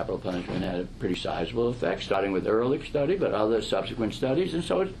conclude that capital punishment had a pretty sizable effect, starting with the Ehrlich study, but other subsequent studies, and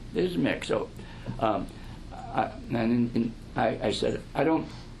so it is mixed. So, I said, the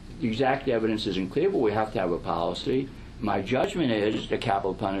exact evidence isn't clear, but we have to have a policy. My judgment is that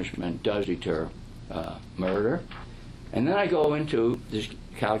capital punishment does deter murder. And then I go into this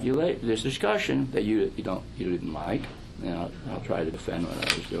discussion that you didn't like, and I'll try to defend what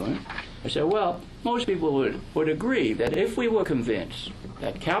I was doing. I said, well, most people would agree that if we were convinced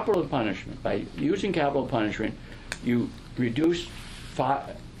that capital punishment, by using capital punishment, you reduce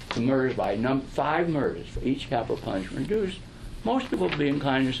the murders by 5 murders for each capital punishment reduced, most people would be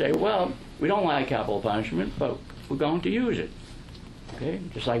inclined to say, well, we don't like capital punishment, but we're going to use it. Okay?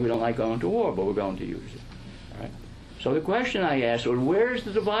 Just like we don't like going to war, but we're going to use it. All right? So the question I asked was, where's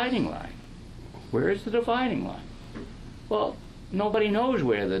the dividing line? Where is the dividing line? Well, nobody knows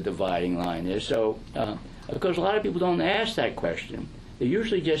where the dividing line is, so because a lot of people don't ask that question. They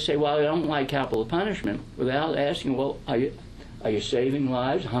usually just say, well, I don't like capital punishment, without asking, well, are you saving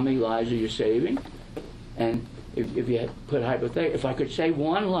lives? How many lives are you saving? And if you put hypothetical, if I could save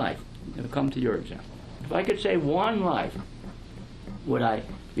one life, I'll come to your example. If I could save one life, would I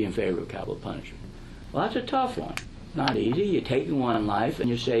be in favor of capital punishment? Well, that's a tough one. Not easy. You're taking one life and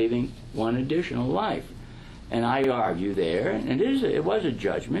you're saving one additional life. And I argue there, and it was a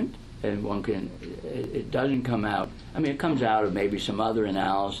judgment, and it doesn't come out, I mean, it comes out of maybe some other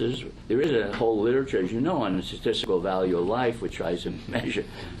analysis. There is a whole literature, as you know, on the statistical value of life, which tries to measure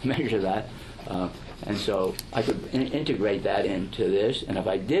that. And so I could integrate that into this, and if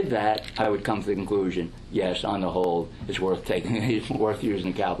I did that, I would come to the conclusion, yes, on the whole, it's worth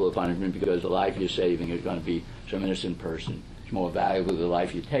using capital punishment, because the life you're saving is going to be some innocent person. It's more valuable than the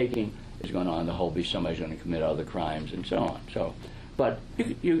life you're taking. Is going to, on the whole, be somebody's going to commit other crimes and so on. So, but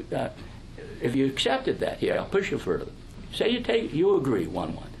if you accepted that, here, I'll push you further. Say you agree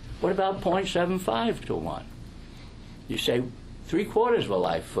 1-1. What about 0.75 to 1? You say 3/4 of a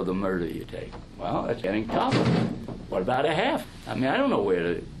life for the murder you take. Well, that's getting tougher. What about a half? I mean, I don't know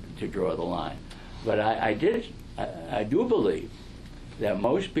where to draw the line, but I do believe that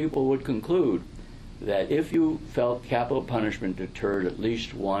most people would conclude that if you felt capital punishment deterred at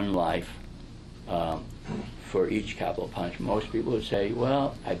least one life for each capital punishment, most people would say,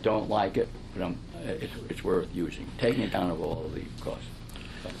 well, I don't like it, but it's worth using, taking account of all of the costs.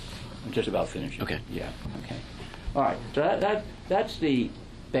 So I'm just about finished. Okay. Yeah, okay. All right, so that's the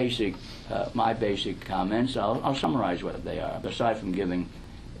basic, my basic comments. I'll summarize what they are, aside from giving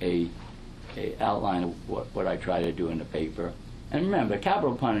a outline of what I try to do in the paper. And remember,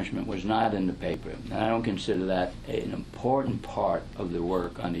 capital punishment was not in the paper, and I don't consider that an important part of the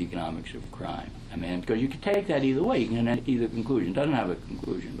work on the economics of crime. I mean, because you can take that either way. You can have either conclusion. It doesn't have a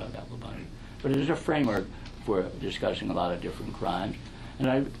conclusion about capital punishment, but it is a framework for discussing a lot of different crimes.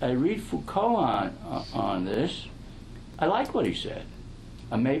 And I read Foucault on this. I like what he said,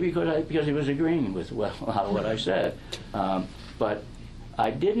 maybe because he was agreeing with a lot of what I said, but I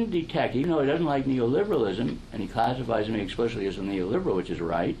didn't detect, even though he doesn't like neoliberalism, and he classifies me explicitly as a neoliberal, which is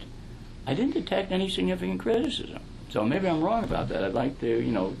right, I didn't detect any significant criticism. So maybe I'm wrong about that. I'd like to,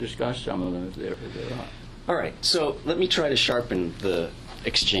 discuss some of them if there are. All right, so let me try to sharpen the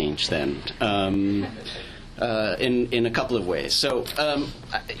exchange then. in a couple of ways. So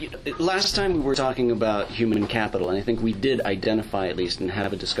last time we were talking about human capital, and I think we did identify at least and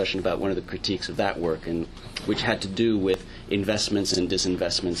have a discussion about one of the critiques of that work, and which had to do with investments and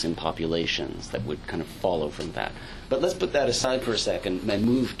disinvestments in populations that would kind of follow from that. But let's put that aside for a second and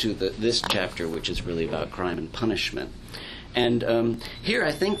move to this chapter, which is really about crime and punishment. And here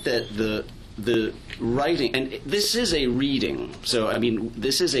I think that the writing, and this is a reading, so I mean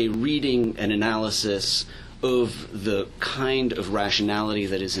this is a reading and analysis of the kind of rationality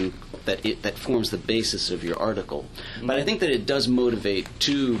that is that forms the basis of your article. But I think that it does motivate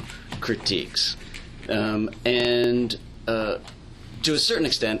two critiques, and to a certain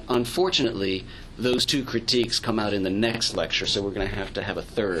extent, unfortunately, those two critiques come out in the next lecture, so we're going to have a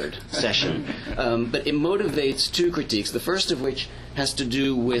third session. But it motivates two critiques, the first of which has to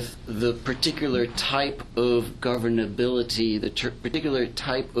do with the particular type of governability, the particular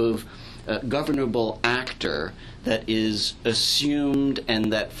type of governable actor that is assumed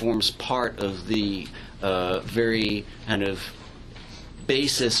and that forms part of the very kind of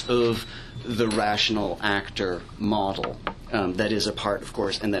basis of the rational actor model. That is a part, of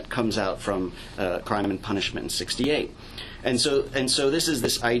course, and that comes out from Crime and Punishment in '68. And so this is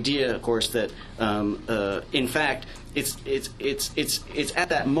this idea, of course, that in fact it's at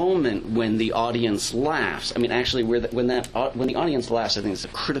that moment when the audience laughs. I mean, actually, when the audience laughs, I think it's a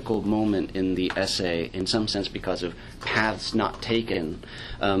critical moment in the essay, in some sense, because of paths not taken.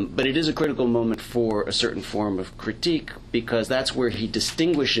 But it is a critical moment for a certain form of critique, because that's where he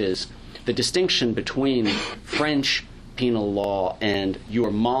distinguishes the distinction between French penal law and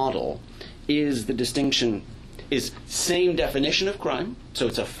your model is the distinction is same definition of crime, so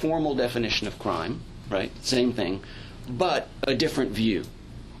it's a formal definition of crime, right? Same thing, but a different view.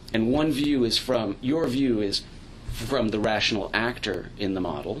 And one view is your view is from the rational actor in the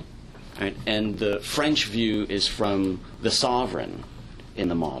model, right? And the French view is from the sovereign in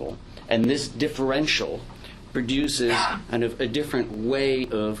the model. And this differential produces kind of a different way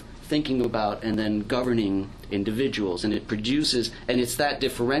of thinking about and then governing individuals, and it produces, and it's that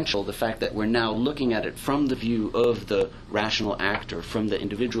differential, the fact that we're now looking at it from the view of the rational actor, from the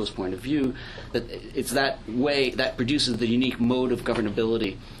individual's point of view, that it's that way that produces the unique mode of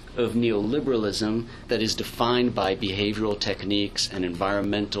governability of neoliberalism that is defined by behavioral techniques and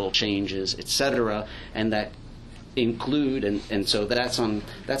environmental changes, etc., and that include, and so that's on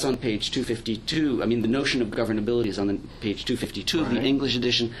page 252. I mean, the notion of governability is on page 252 of the English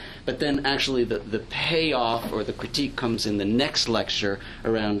edition, but then actually the payoff or the critique comes in the next lecture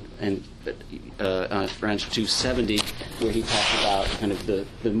around 270, where he talks about kind of the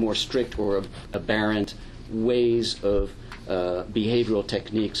more strict or aberrant ways of behavioral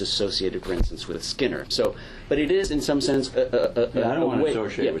techniques associated, for instance, with Skinner. So, but it is, in some sense, I don't want to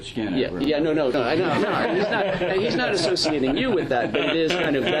associate with Skinner. No. He's not associating you with that, but it is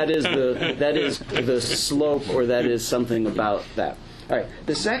kind of that is the slope, or that is something about that. All right.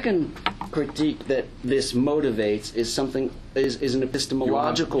 The second critique that this motivates is an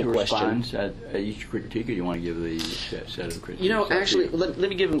epistemological question. You want to respond at each critique, or you want to give the set of critiques? Actually, let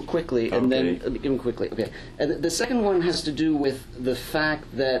me give them quickly, and then let me give them quickly. Okay. And the second one has to do with the fact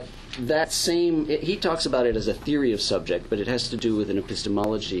that he talks about it as a theory of subject, but it has to do with an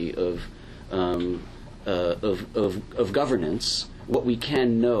epistemology of governance, what we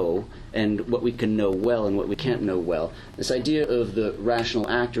can know and what we can know well and what we can't know well. This idea of the rational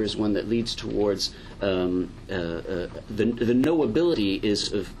actor is one that leads towards the knowability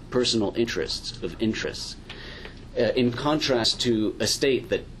is of personal interests, in contrast to a state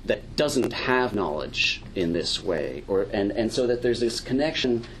that doesn't have knowledge in this way, and so that there's this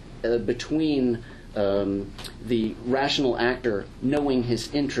connection between the rational actor knowing his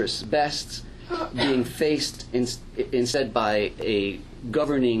interests best, being faced instead by a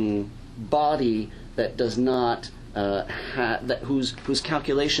governing body that does not whose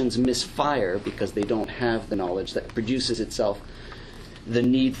calculations misfire because they don't have the knowledge, that produces itself the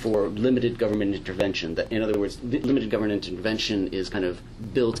need for limited government intervention. That, in other words, limited government intervention is kind of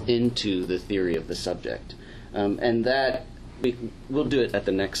built into the theory of the subject, and that we'll do it at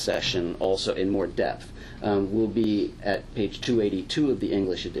the next session also in more depth. We'll be at page 282 of the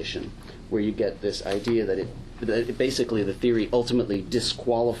English edition, where you get this idea that basically the theory ultimately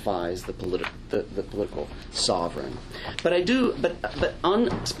disqualifies the political sovereign. But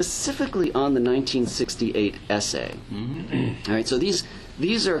specifically on the 1968 essay. All right, so these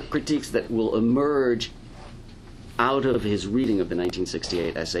are critiques that will emerge out of his reading of the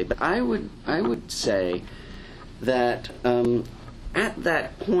 1968 essay. But I would say that at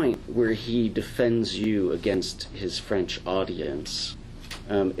that point where he defends you against his French audience,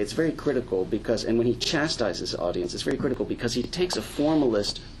 it's very critical because, and when he chastises the audience, it's very critical because he takes a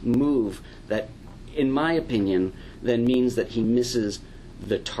formalist move that, in my opinion, then means that he misses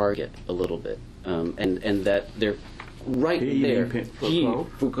the target a little bit, and that they're right there.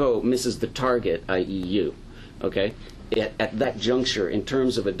 Foucault misses the target, i.e. you, okay, at that juncture in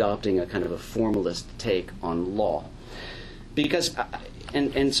terms of adopting a kind of a formalist take on law. Because,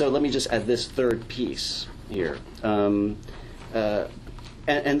 and so let me just add this third piece here. And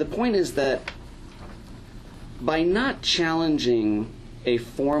the point is that by not challenging a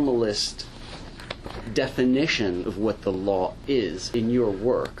formalist definition of what the law is in your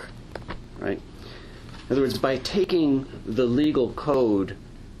work, right? In other words, by taking the legal code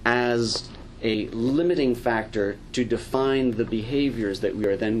as a limiting factor to define the behaviors that we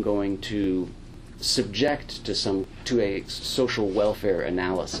are then going to subject to a social welfare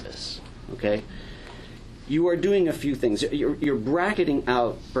analysis, okay? You are doing a few things. You're bracketing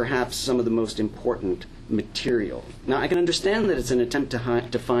out perhaps some of the most important material. Now, I can understand that it's an attempt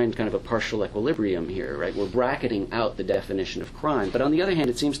to find kind of a partial equilibrium here, right? We're bracketing out the definition of crime. But on the other hand,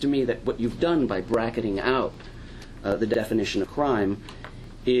 it seems to me that what you've done by bracketing out the definition of crime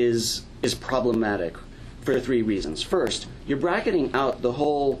is problematic for three reasons. First, you're bracketing out the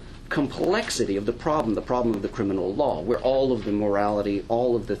whole complexity of the problem of the criminal law, where all of the morality,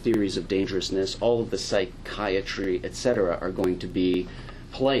 all of the theories of dangerousness, all of the psychiatry, etc., are going to be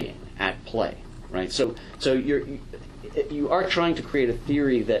at play, right? So you are trying to create a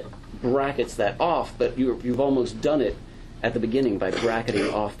theory that brackets that off, but you've almost done it at the beginning by bracketing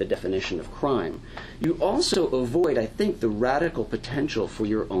off the definition of crime. You also avoid, I think, the radical potential for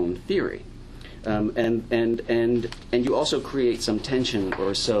your own theory. And you also create some tension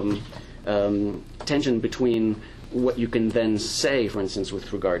or some tension between what you can then say, for instance,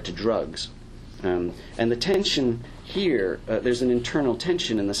 with regard to drugs. And the tension here, there's an internal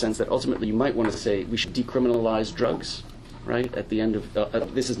tension in the sense that ultimately you might want to say we should decriminalize drugs, right? At the end of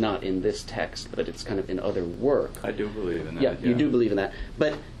this is not in this text, but it's kind of in other work. I do believe in that. Yeah, you do believe in that.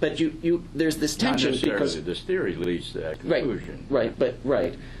 But you there's this tension because this theory leads to that conclusion.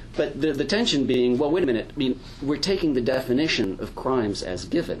 Right. But the tension being, well, wait a minute. I mean, we're taking the definition of crimes as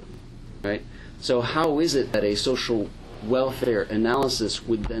given, right? So how is it that a social welfare analysis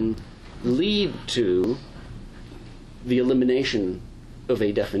would then lead to the elimination of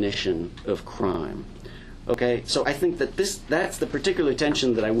a definition of crime? Okay, so I think that that's the particular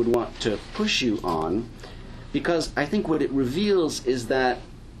tension that I would want to push you on, because I think what it reveals is that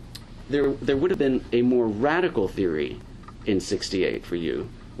there would have been a more radical theory in '68 for you,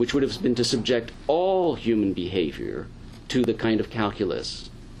 which would have been to subject all human behavior to the kind of calculus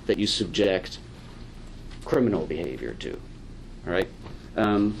that you subject criminal behavior to. All right?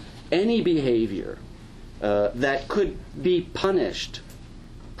 Any behavior that could be punished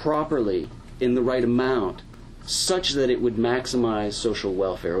properly in the right amount such that it would maximize social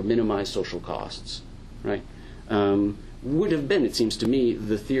welfare or minimize social costs, right, would have been, it seems to me,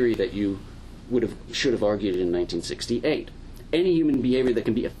 the theory that you should have argued in 1968. Any human behavior that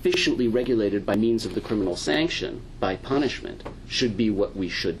can be efficiently regulated by means of the criminal sanction, by punishment, should be what we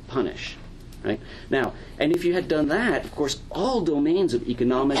should punish. Right? Now, and if you had done that, of course, all domains of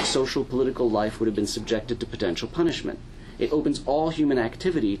economic, social, political life would have been subjected to potential punishment. It opens all human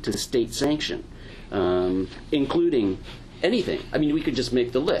activity to state sanction, including anything. I mean, we could just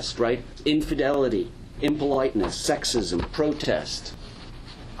make the list, right? Infidelity, impoliteness, sexism, protest.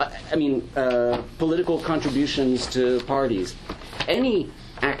 I mean, political contributions to parties. Any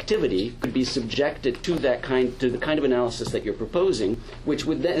activity could be subjected to the kind of analysis that you're proposing, which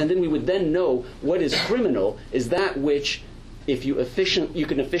would then, and then we would then know what is criminal is that which, if you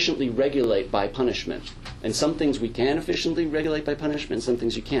can efficiently regulate by punishment. And some things we can efficiently regulate by punishment, and some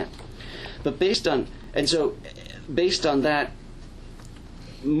things you can't. But based on that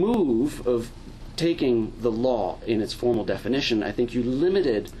move of taking the law in its formal definition, I think you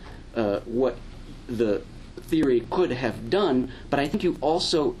limited what the theory could have done, but I think you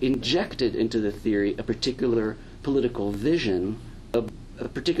also injected into the theory a particular political vision, a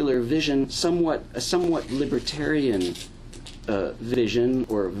particular vision, a somewhat libertarian vision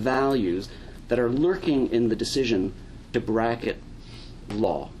or values that are lurking in the decision to bracket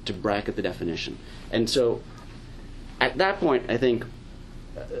law, to bracket the definition. And so at that point, I think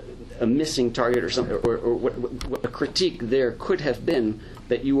a missing target or something, or what a critique there could have been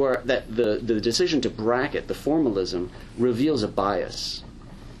that the decision to bracket the formalism reveals a bias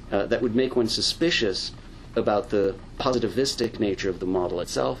that would make one suspicious about the positivistic nature of the model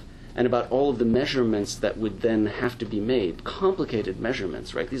itself and about all of the measurements that would then have to be made. Complicated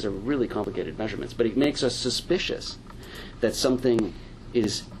measurements, right? These are really complicated measurements, but it makes us suspicious that something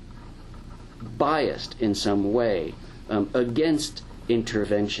is biased in some way against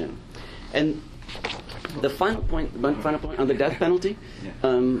intervention. And the final point on the death penalty,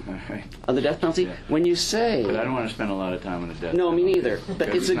 on the death penalty, when you say, but I don't want to spend a lot of time on the death. No, penalty. me neither. But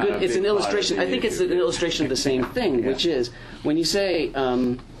it's an illustration. I think it's an illustration of the same thing, which is when you say,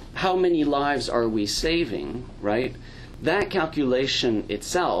 how many lives are we saving? Right, that calculation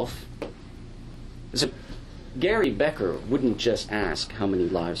itself. So Gary Becker wouldn't just ask how many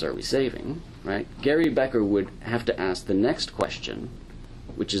lives are we saving, right? Gary Becker would have to ask the next question,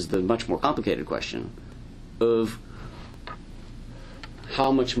 which is the much more complicated question of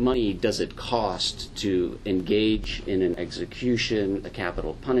how much money does it cost to engage in an execution, a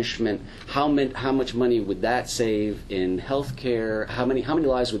capital punishment? How much money would that save in health care? How many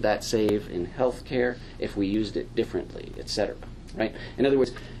lives would that save in health care if we used it differently, etc. Right? In other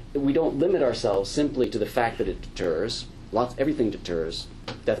words, we don't limit ourselves simply to the fact that it deters. Everything deters.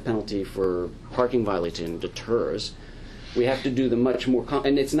 Death penalty for parking violation deters. We have to do the much more,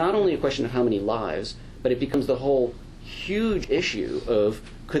 and it's not only a question of how many lives, but it becomes the whole huge issue of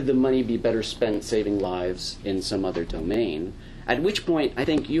could the money be better spent saving lives in some other domain, at which point I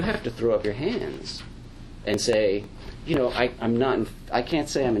think you have to throw up your hands and say, I can't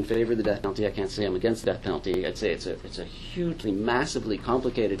say I'm in favor of the death penalty, I can't say I'm against the death penalty. I'd say it's a hugely, massively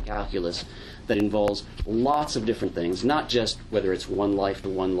complicated calculus that involves lots of different things, not just whether it's one life to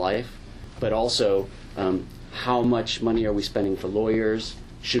one life, but also how much money are we spending for lawyers?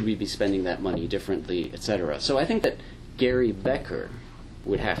 Should we be spending that money differently, etc.? So I think that Gary Becker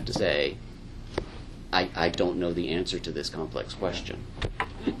would have to say, I don't know the answer to this complex question.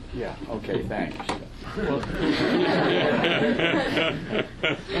 Yeah, okay, thanks. Well,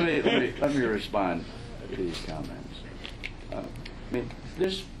 let me respond to these comments.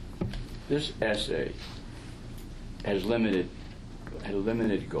 This essay has a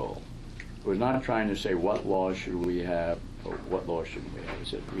limited goal. We're not trying to say what laws should we have or what laws shouldn't we have. It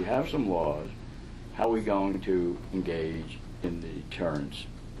said we have some laws. How are we going to engage in the deterrence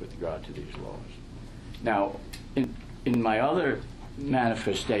with regard to these laws? Now, in my other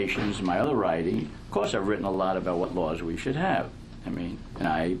manifestations, my other writing, of course, I've written a lot about what laws we should have. And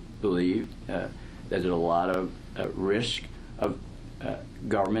I believe that there's a lot of risk of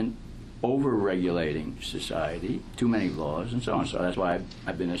government over-regulating society, too many laws, and so on. So that's why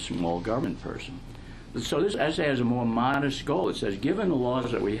I've been a small government person. So this essay has a more modest goal. It says, given the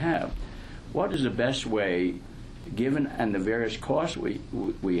laws that we have, what is the best way, given and the various costs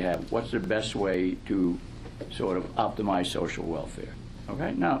we have, what's the best way to sort of optimize social welfare?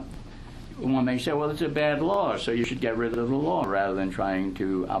 Okay? Now, one may say, well, it's a bad law, so you should get rid of the law rather than trying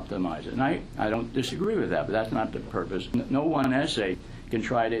to optimize it. And I don't disagree with that, but that's not the purpose. No one essay can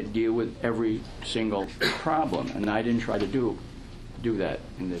try to deal with every single problem, and I didn't try to do that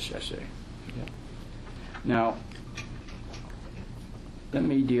in this essay. Yeah. Now, let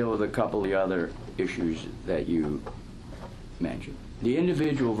me deal with a couple of the other issues that you mentioned. The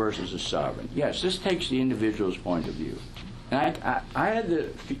individual versus the sovereign. Yes, this takes the individual's point of view. And I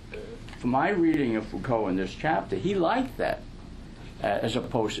had from my reading of Foucault in this chapter, he liked that as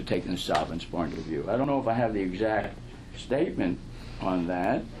opposed to taking the sovereign's point of view. I don't know if I have the exact statement on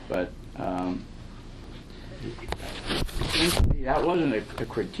that, but that wasn't a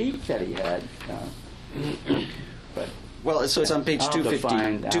critique that he had. But well, so it's on page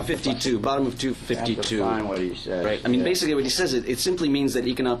 252, bottom of 252. Define what he says. Right. I mean, basically what he says, it simply means that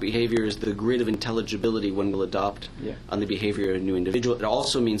economic behavior is the grid of intelligibility one will adopt on the behavior of a new individual. It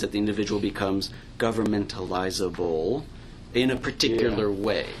also means that the individual becomes governmentalizable in a particular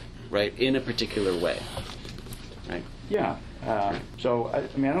way, right? In a particular way, right? Yeah. So, I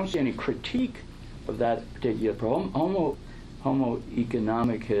don't see any critique of that particular problem. Homo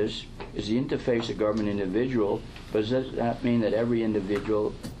economicus is the interface of government and individual, but does that mean that every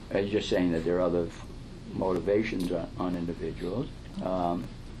individual, as you're saying that there are other motivations on individuals?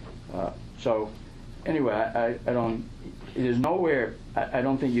 So, anyway, I don't, it is nowhere, I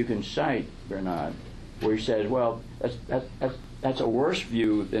don't think you can cite Bernard where he says, well, that's a worse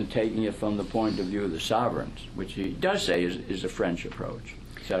view than taking it from the point of view of the sovereigns, which he does say is the French approach.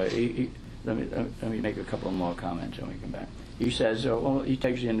 So let me make a couple more comments and we come back. He says, well, he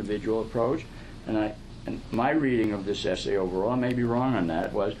takes the individual approach, and my reading of this essay overall, I may be wrong on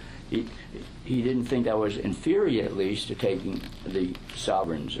that, was he didn't think that was inferior, at least, to taking the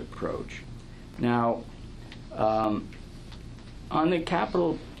sovereign's approach. Now, on the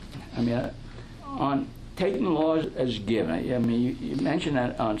capital, on taking laws as given, you mentioned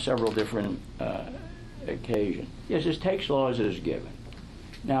that on several different occasions. Yes, it takes laws as given.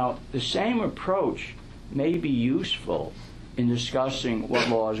 Now, the same approach may be useful in discussing what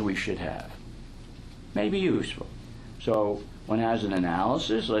laws we should have. May be useful. So one has an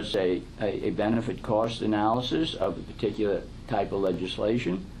analysis, let's say a benefit cost analysis of a particular type of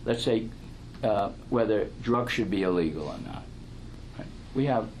legislation. Let's say whether drugs should be illegal or not. Right? We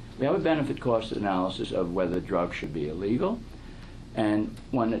have a benefit cost analysis of whether drugs should be illegal, and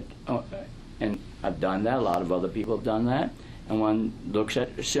and I've done that. A lot of other people have done that, and one looks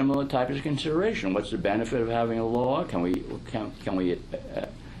at a similar type of consideration. What's the benefit of having a law?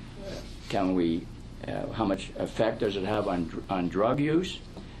 How much effect does it have on drug use?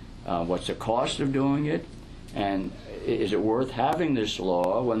 What's the cost of doing it? And is it worth having this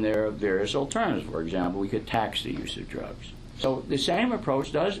law when there are various alternatives? For example, we could tax the use of drugs. So the same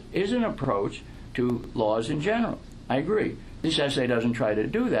approach is an approach to laws in general. I agree. This essay doesn't try to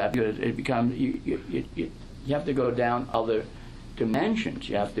do that because it becomes you have to go down other dimensions.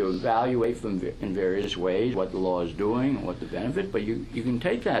 You have to evaluate in various ways what the law is doing and what the benefit. But you can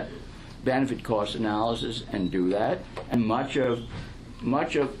take that benefit cost analysis and do that, and much of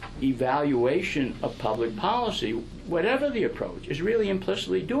evaluation of public policy, whatever the approach, is really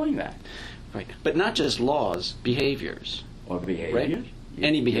implicitly doing that. Right. But not just laws, behaviors. Or behaviors. Right?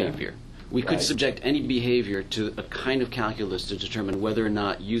 Any behavior. Yeah. We could Right. subject any behavior to a kind of calculus to determine whether or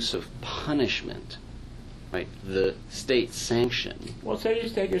not use of punishment, right, the state sanction. Well, say you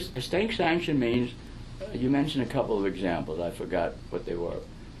take a state sanction means, you mentioned a couple of examples, I forgot what they were.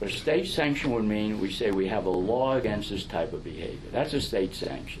 But a state sanction would mean we say we have a law against this type of behavior. That's a state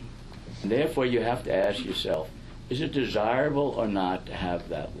sanction. And therefore you have to ask yourself, is it desirable or not to have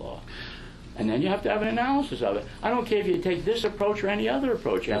that law? And then you have to have an analysis of it. I don't care if you take this approach or any other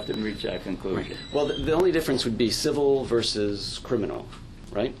approach, you have to reach that conclusion. Well, the only difference would be civil versus criminal,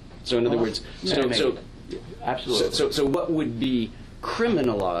 right? So in other words, absolutely. So what would be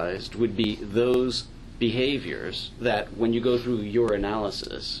criminalized would be those behaviors that, when you go through your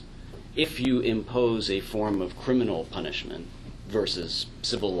analysis, if you impose a form of criminal punishment versus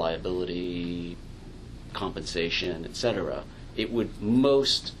civil liability, compensation, etc., it would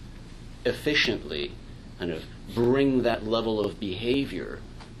most efficiently kind of bring that level of behavior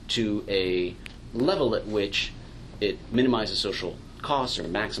to a level at which it minimizes social costs or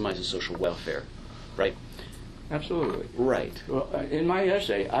maximizes social welfare, right? Absolutely. Right. Well, in my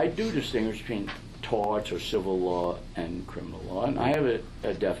essay, I do distinguish between torts or civil law and criminal law, and I have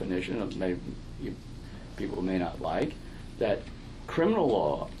a definition that people may not like, that criminal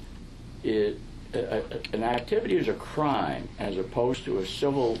law is an activity is a crime as opposed to a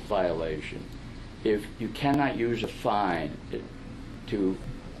civil violation if you cannot use a fine to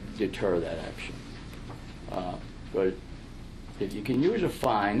deter that action. But if you can use a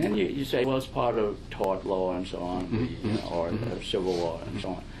fine, then you say, well, it's part of tort law and so on, or civil law and so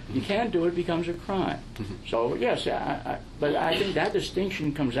on. You can't do it, it becomes a crime. So, yes, but I think that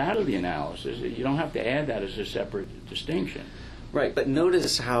distinction comes out of the analysis. You don't have to add that as a separate distinction. Right, but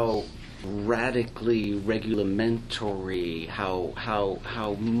notice how radically regulamentary,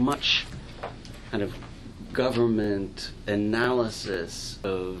 how much kind of government analysis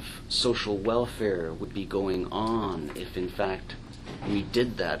of social welfare would be going on if, in fact, we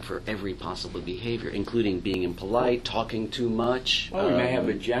did that for every possible behavior, including being impolite, talking too much. Well, we may have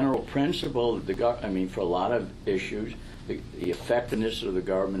a general principle that for a lot of issues, the effectiveness of the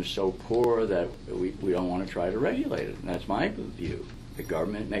government is so poor that we don't want to try to regulate it. And that's my view. The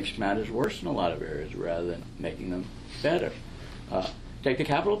government makes matters worse in a lot of areas rather than making them better. Take the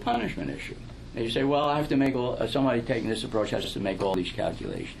capital punishment issue. And you say, well, I have to make somebody taking this approach has to make all these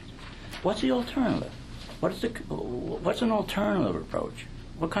calculations. What's the alternative? What's an alternative approach?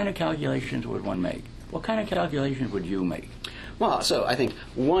 What kind of calculations would one make? What kind of calculations would you make? Well, so I think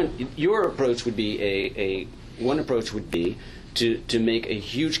your approach would be one approach would be to make a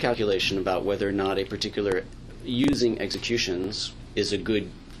huge calculation about whether or not a particular using executions is a good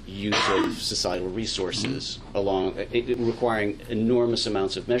use of societal resources, requiring enormous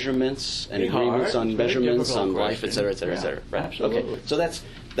amounts of measurements and agreements on measurements on life, et cetera, et cetera, et cetera. Right. Absolutely. Okay. So that's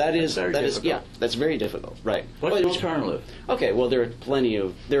very difficult. Right. What's the alternative? Okay. Well, there are plenty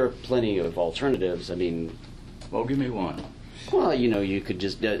of alternatives. I mean, well, give me one. Well, you could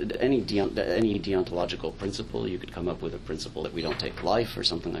just any deontological principle. You could come up with a principle that we don't take life or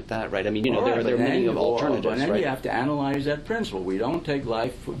something like that, right? I mean, there are many of alternatives, but then right? you have to analyze that principle. We don't take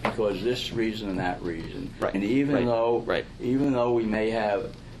life because this reason and that reason, right? And even though we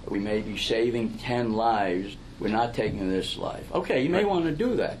may be saving 10 lives, we're not taking this life. Okay, you may want to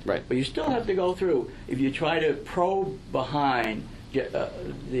do that, right? But you still have to go through. If you try to probe behind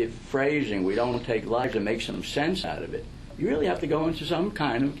the phrasing, "We don't take lives," and make some sense out of it, you really have to go into some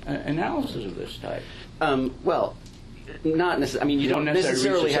kind of analysis of this type. Well, not necessarily. I mean, you don't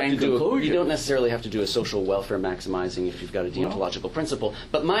necessarily have to do. Conclusion. You don't necessarily have to do a social welfare maximizing if you've got a deontological principle.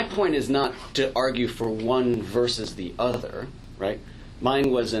 But my point is not to argue for one versus the other, right?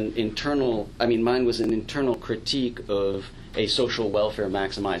 Mine was an internal critique of a social welfare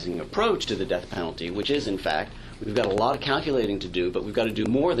maximizing approach to the death penalty, which is, in fact, we've got a lot of calculating to do, but we've got to do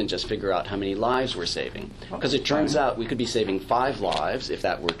more than just figure out how many lives we're saving. Because it turns out we could be saving 5 lives if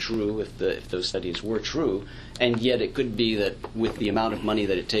that were true, if those studies were true, and yet it could be that with the amount of money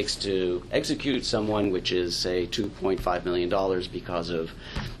that it takes to execute someone, which is, say, $2.5 million because of,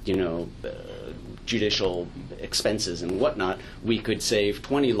 judicial expenses and whatnot, we could save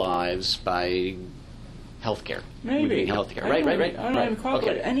 20 lives by healthcare. Maybe. Healthcare. Right. I don't even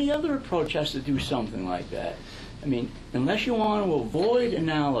calculate. Any other approach has to do something like that. I mean, unless you want to avoid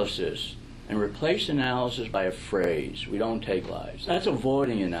analysis and replace analysis by a phrase, we don't take lives. That's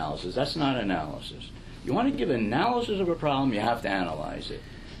avoiding analysis. That's not analysis. You want to give analysis of a problem, you have to analyze it.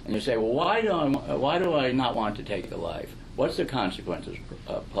 And you say, well, why do I not want to take a life? What's the consequences,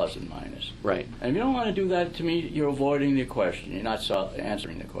 plus and minus? Right. And if you don't want to do that, to me, you're avoiding the question. You're not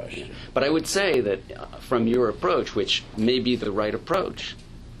answering the question. Yeah. But I would say that from your approach, which may be the right approach,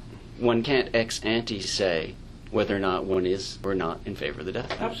 one can't ex ante say whether or not one is or not in favor of the death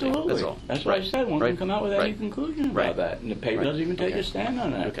penalty. Absolutely. That's all. That's what I said. One can come out with any conclusion about that. And the paper doesn't even take a stand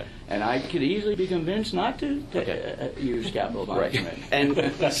on that. Okay. And I could easily be convinced not to use capital punishment. And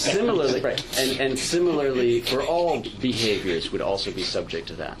similarly, and similarly, for all behaviors would also be subject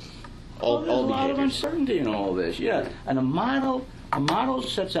to that. There's a lot of uncertainty in all this. Yeah. And a model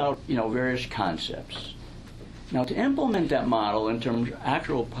sets out, various concepts. Now, to implement that model in terms of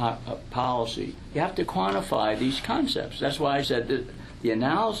actual policy, you have to quantify these concepts. That's why I said that the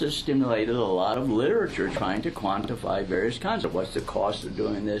analysis stimulated a lot of literature trying to quantify various concepts. What's the cost of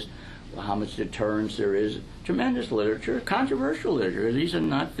doing this? How much deterrence there is? Tremendous literature, controversial literature. These are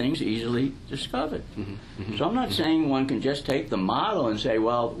not things easily discovered. Mm-hmm. So I'm not saying one can just take the model and say,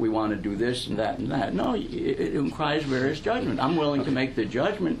 well, we want to do this and that and that. No, it requires various judgments. I'm willing to make the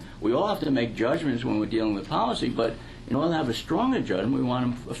judgment. We all have to make judgments when we're dealing with policy, but in order to have a stronger judgment, we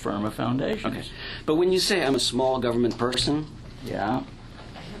want to affirm a foundation. Okay. But when you say I'm a small government person, yeah,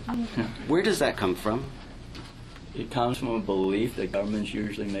 where does that come from? It comes from a belief that governments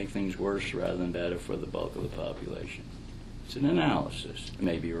usually make things worse rather than better for the bulk of the population. It's an analysis. It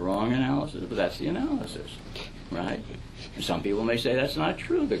may be a wrong analysis, but that's the analysis, right? And some people may say that's not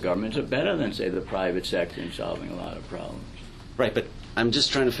true. The governments are better than, say, the private sector in solving a lot of problems. Right, but I'm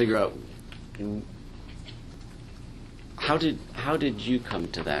just trying to figure out how did you come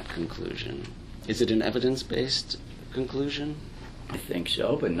to that conclusion? Is it an evidence-based conclusion? I think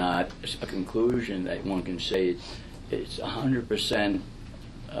so, but not a conclusion that one can say it's 100%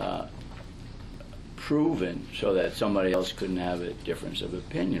 proven so that somebody else couldn't have a difference of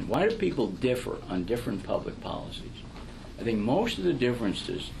opinion. Why do people differ on different public policies? I think most of the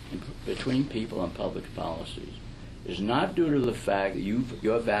differences between people on public policies is not due to the fact that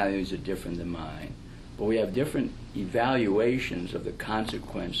your values are different than mine, but we have different evaluations of the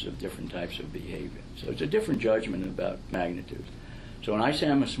consequences of different types of behavior. So it's a different judgment about magnitude. So when I say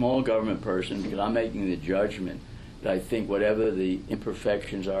I'm a small government person, because I'm making the judgment that I think whatever the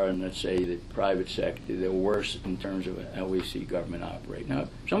imperfections are in, let's say, the private sector, they're worse in terms of how we see government operate. Now,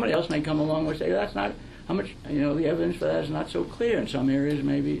 somebody else may come along and say, that's not, how much, the evidence for that is not so clear. In some areas,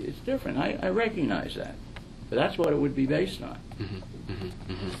 maybe it's different. I recognize that. But that's what it would be based on. Mm-hmm,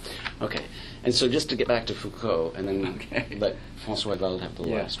 mm-hmm, mm-hmm. Okay. And so just to get back to Foucault, and then let François Ewald have the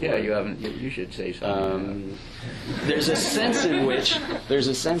last word. Yeah, you should say something. There's a sense in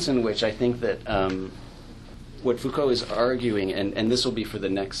which I think that what Foucault is arguing, and this will be for the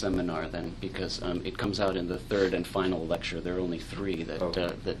next seminar then, because it comes out in the third and final lecture. There are only 3 that deal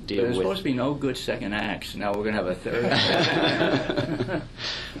with. There's supposed to be no good second acts. Now we're going to have a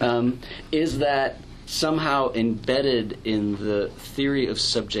third. Is that somehow embedded in the theory of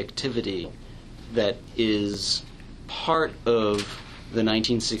subjectivity that is part of the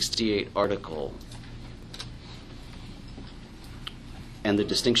 1968 article and the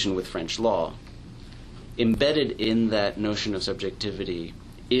distinction with French law. Embedded in that notion of subjectivity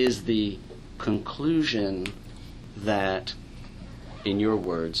is the conclusion that, in your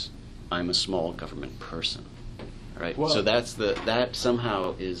words, I'm a small government person. Right. Well, so that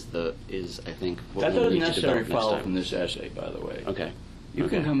somehow is I think what that we'll doesn't need to necessarily develop follow next from this essay, by the way. Okay. You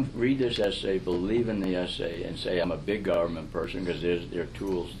can come read this essay, believe in the essay, and say I'm a big government person because there are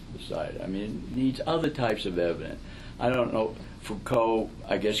tools to decide. I mean, it needs other types of evidence. I don't know. Foucault,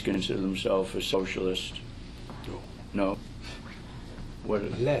 I guess, considered himself a socialist. No. What?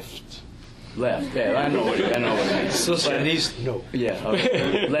 Left. Left. Yeah, I know what it means. Socialist, no. Yeah,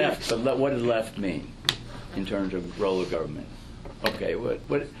 okay. Left. But what does left mean in terms of role of government? Okay, what?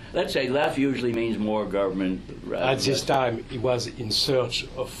 Let's say left usually means more government. At this time, he was in search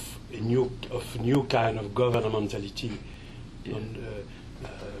of a new kind of governmentality. Yeah. And,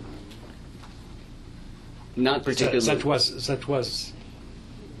 Not particularly. that was the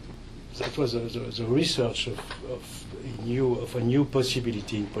research of a new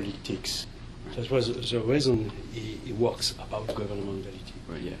possibility in politics. That was the reason he works about governmentality.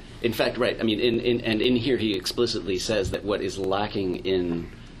 Right. Yeah. In fact, right. I mean, in here he explicitly says that what is lacking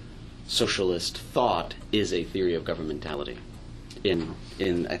in socialist thought is a theory of governmentality. In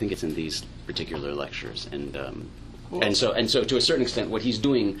I think it's in these particular lectures, and so to a certain extent, what he's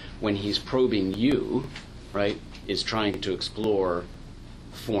doing when he's probing you, right, is trying to explore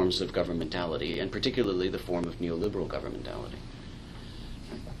forms of governmentality, and particularly the form of neoliberal governmentality.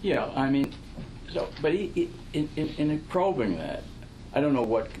 Yeah, I mean, but in probing that, I don't know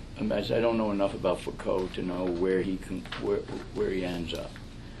I don't know enough about Foucault to know where he ends up.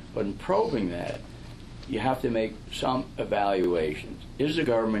 But in probing that, you have to make some evaluations. Is the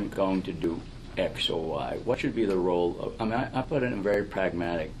government going to do X or Y? What should be the role of? I mean, I put it in a very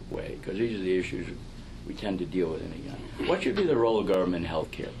pragmatic way because these are the issues we tend to deal with in the game. What should be the role of government in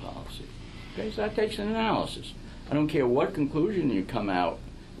healthcare policy? Okay, so that takes an analysis. I don't care what conclusion you come out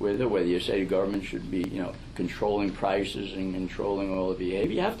with, or whether you say the government should be, controlling prices and controlling all the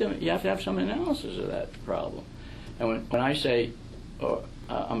behavior. You have to have some analysis of that problem. And when I say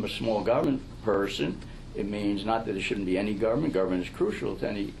I'm a small government person, it means not that there shouldn't be any government. Government is crucial to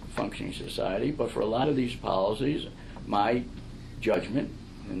any functioning society. But for a lot of these policies, my judgment,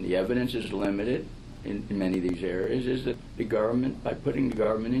 and the evidence is limited in many of these areas, is that the government, by putting the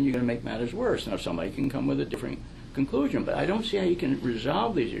government in, you're going to make matters worse. Now, somebody can come with a different conclusion, but I don't see how you can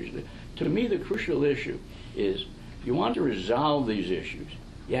resolve these issues. To me, the crucial issue is if you want to resolve these issues,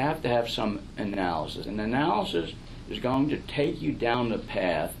 you have to have some analysis. And analysis is going to take you down the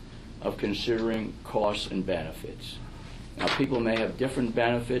path of considering costs and benefits. Now, people may have different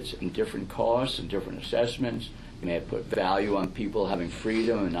benefits and different costs and different assessments. You may have put value on people having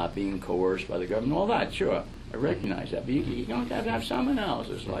freedom and not being coerced by the government. All that, sure, I recognize that. But you're going to have some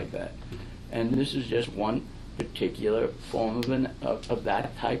analysis like that. And this is just one particular form of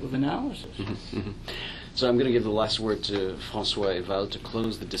that type of analysis. Mm-hmm. So I'm going to give the last word to François Ewald to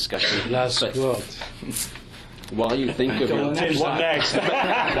close the discussion. Last word. While you think of your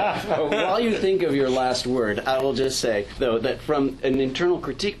while you think of your last word, I will just say, though, that from an internal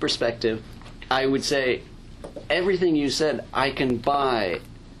critique perspective, I would say everything you said I can buy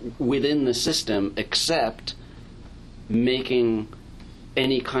within the system, except making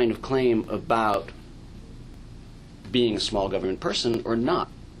any kind of claim about being a small government person or not,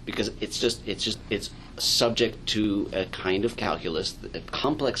 because it's subject to a kind of calculus, a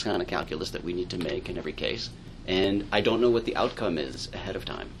complex kind of calculus that we need to make in every case. And I don't know what the outcome is ahead of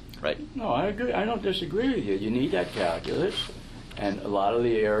time, right? No, I agree. I don't disagree with you. You need that calculus, and a lot of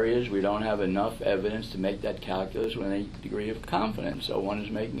the areas we don't have enough evidence to make that calculus with any degree of confidence. So one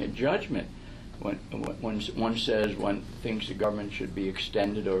is making a judgment. When one says one thinks the government should be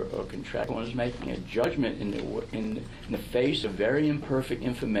extended or contracted, one is making a judgment in the face of very imperfect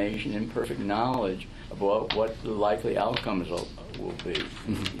information, imperfect knowledge about what the likely outcomes will be.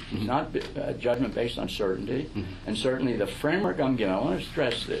 Mm-hmm. It's not a judgment based on certainty, Mm-hmm. and certainly the framework I'm giving, I want to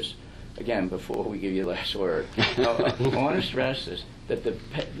stress this, again, before we give you the last word. I want to stress this, that the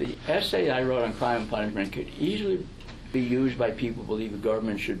essay I wrote on crime and punishment could easily be used by people who believe the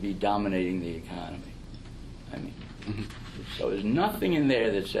government should be dominating the economy. I mean, so there's nothing in there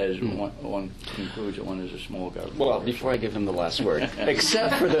that says one concludes that one is a small government. Well, before I give him the last word,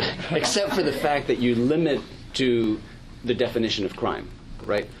 except for the fact that you limit to the definition of crime,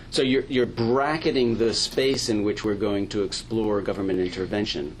 right? So you're bracketing the space in which we're going to explore government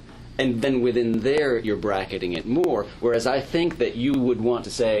intervention, and then within there you're bracketing it more. Whereas I think that you would want to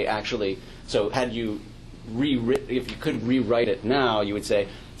say, actually, so had you if you could rewrite it now, you would say,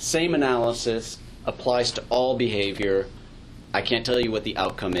 same analysis applies to all behavior. I can't tell you what the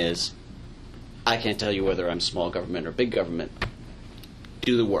outcome is. I can't tell you whether I'm small government or big government.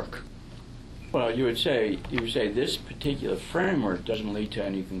 Do the work. Well, you would say this particular framework doesn't lead to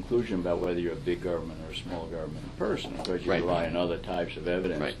any conclusion about whether you're a big government or a small government person, because you rely on other types of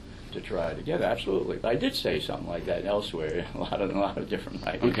evidence to try to get. Absolutely. I did say something like that elsewhere, a lot of different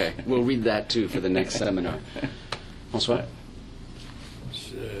writings. Okay, we'll read that too for the next seminar. François?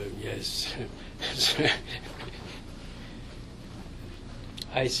 Yes.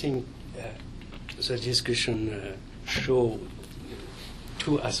 I think the discussion showed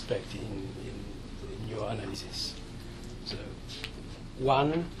two aspects in your analysis. So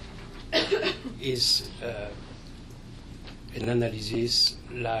one is an analysis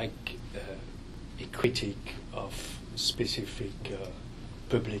like a critique of specific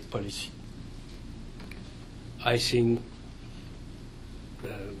public policy. I think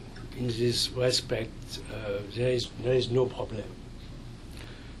in this respect there is no problem.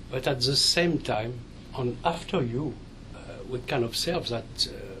 But at the same time, after you, we can observe that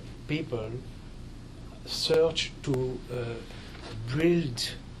people search to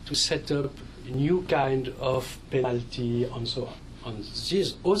build, to set up new kind of penalty and so on. On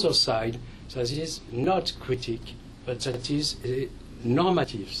this other side, that is not critique, but that is a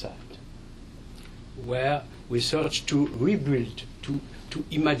normative side, where we search to rebuild, to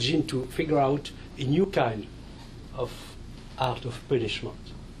imagine, to figure out a new kind of art of punishment.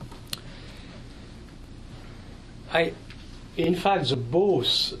 In fact, the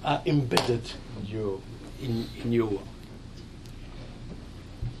both are embedded in your work.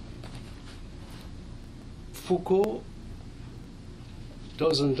 Foucault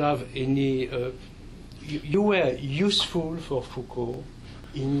doesn't have any. You were useful for Foucault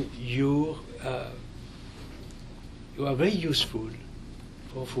in your. You are very useful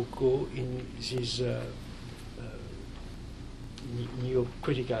for Foucault in this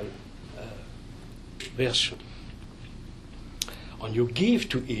neo-critical version. And you give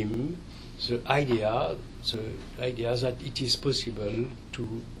to him the idea that it is possible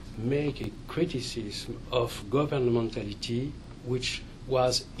to make a criticism of governmentality which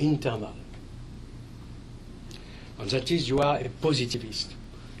was internal. And that is, you are a positivist.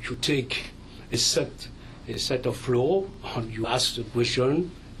 You take a set of law and you ask the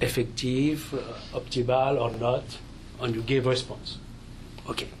question, effective, optimal or not, and you give response.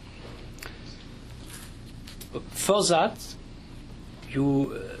 Okay. For that,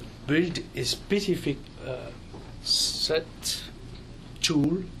 you build a specific set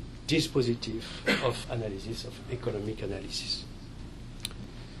tool, dispositive of analysis, of economic analysis.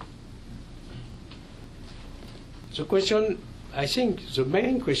 The question, I think the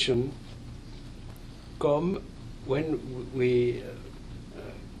main question come when we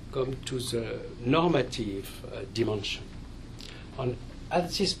come to the normative dimension. And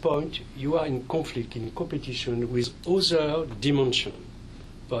at this point, you are in conflict, in competition with other dimensions.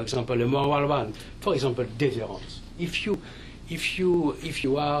 For example, a moral one. For example, deterrence. If you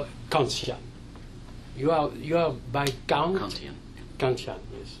are Kantian, you are by Kant. Kantian. Kantian,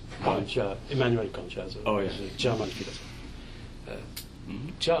 yes. Kant, Immanuel Kant, the German philosopher.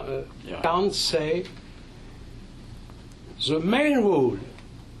 Kant say the main rule,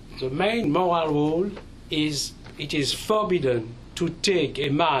 the main moral rule is it is forbidden to take a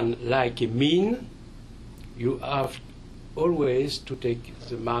man like a mean. You have always to take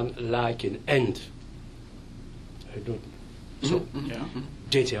the man like an end. I don't. So,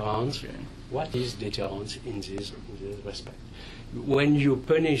 deterrence. Okay. What is deterrence in this respect? When you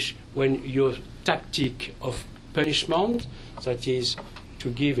punish, when your tactic of punishment, that is to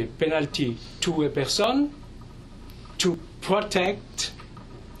give a penalty to a person, to protect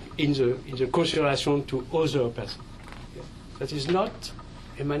in the consideration to other person. That is not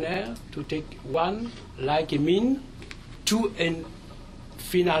a manner to take one like a mean to a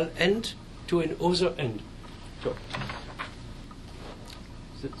final end, to an other end. So,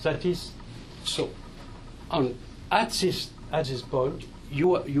 that is so. And at this point,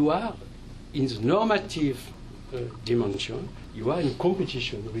 you are in the normative dimension. You are in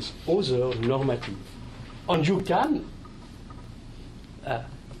competition with other normative, and you can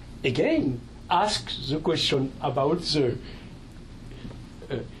again ask the question about the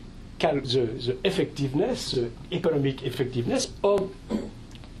effectiveness, the economic effectiveness of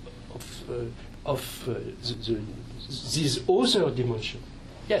this other dimension.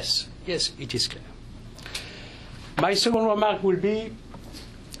 Yes, it is clear. My second remark will be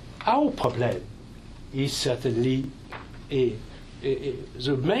our problem is certainly the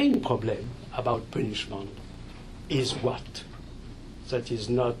main problem about punishment is what? That is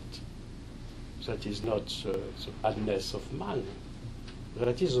not the badness of man.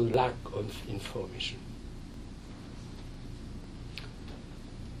 That is a lack of information.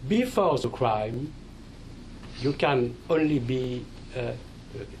 Before the crime, you can only be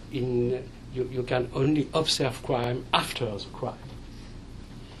you can only observe crime after the crime.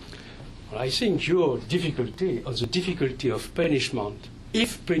 I think your difficulty, or the difficulty of punishment,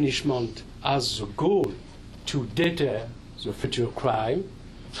 if punishment has the goal to deter the future crime,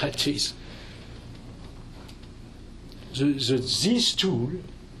 that is, this tool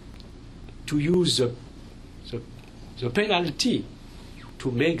to use the penalty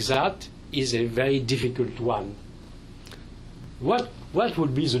to make that is a very difficult one. What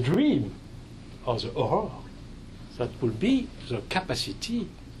would be the dream or the horror? That would be the capacity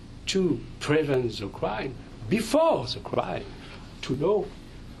to prevent the crime before the crime, to know.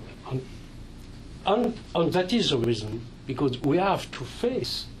 And that is the reason, because we have to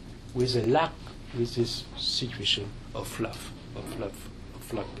face with this situation of lack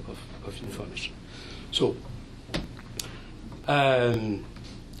of information. So,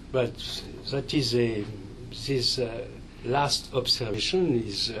 but that is this last observation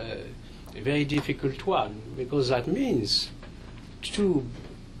is a very difficult one, because that means to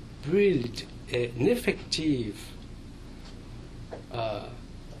build an effective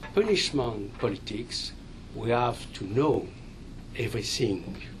punishment politics, we have to know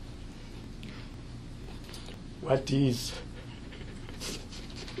everything. What is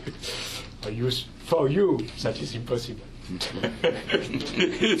for you, that is impossible.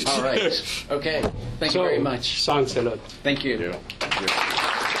 All right. Okay. Thank you very much. Thanks a lot. Thank you. Yeah.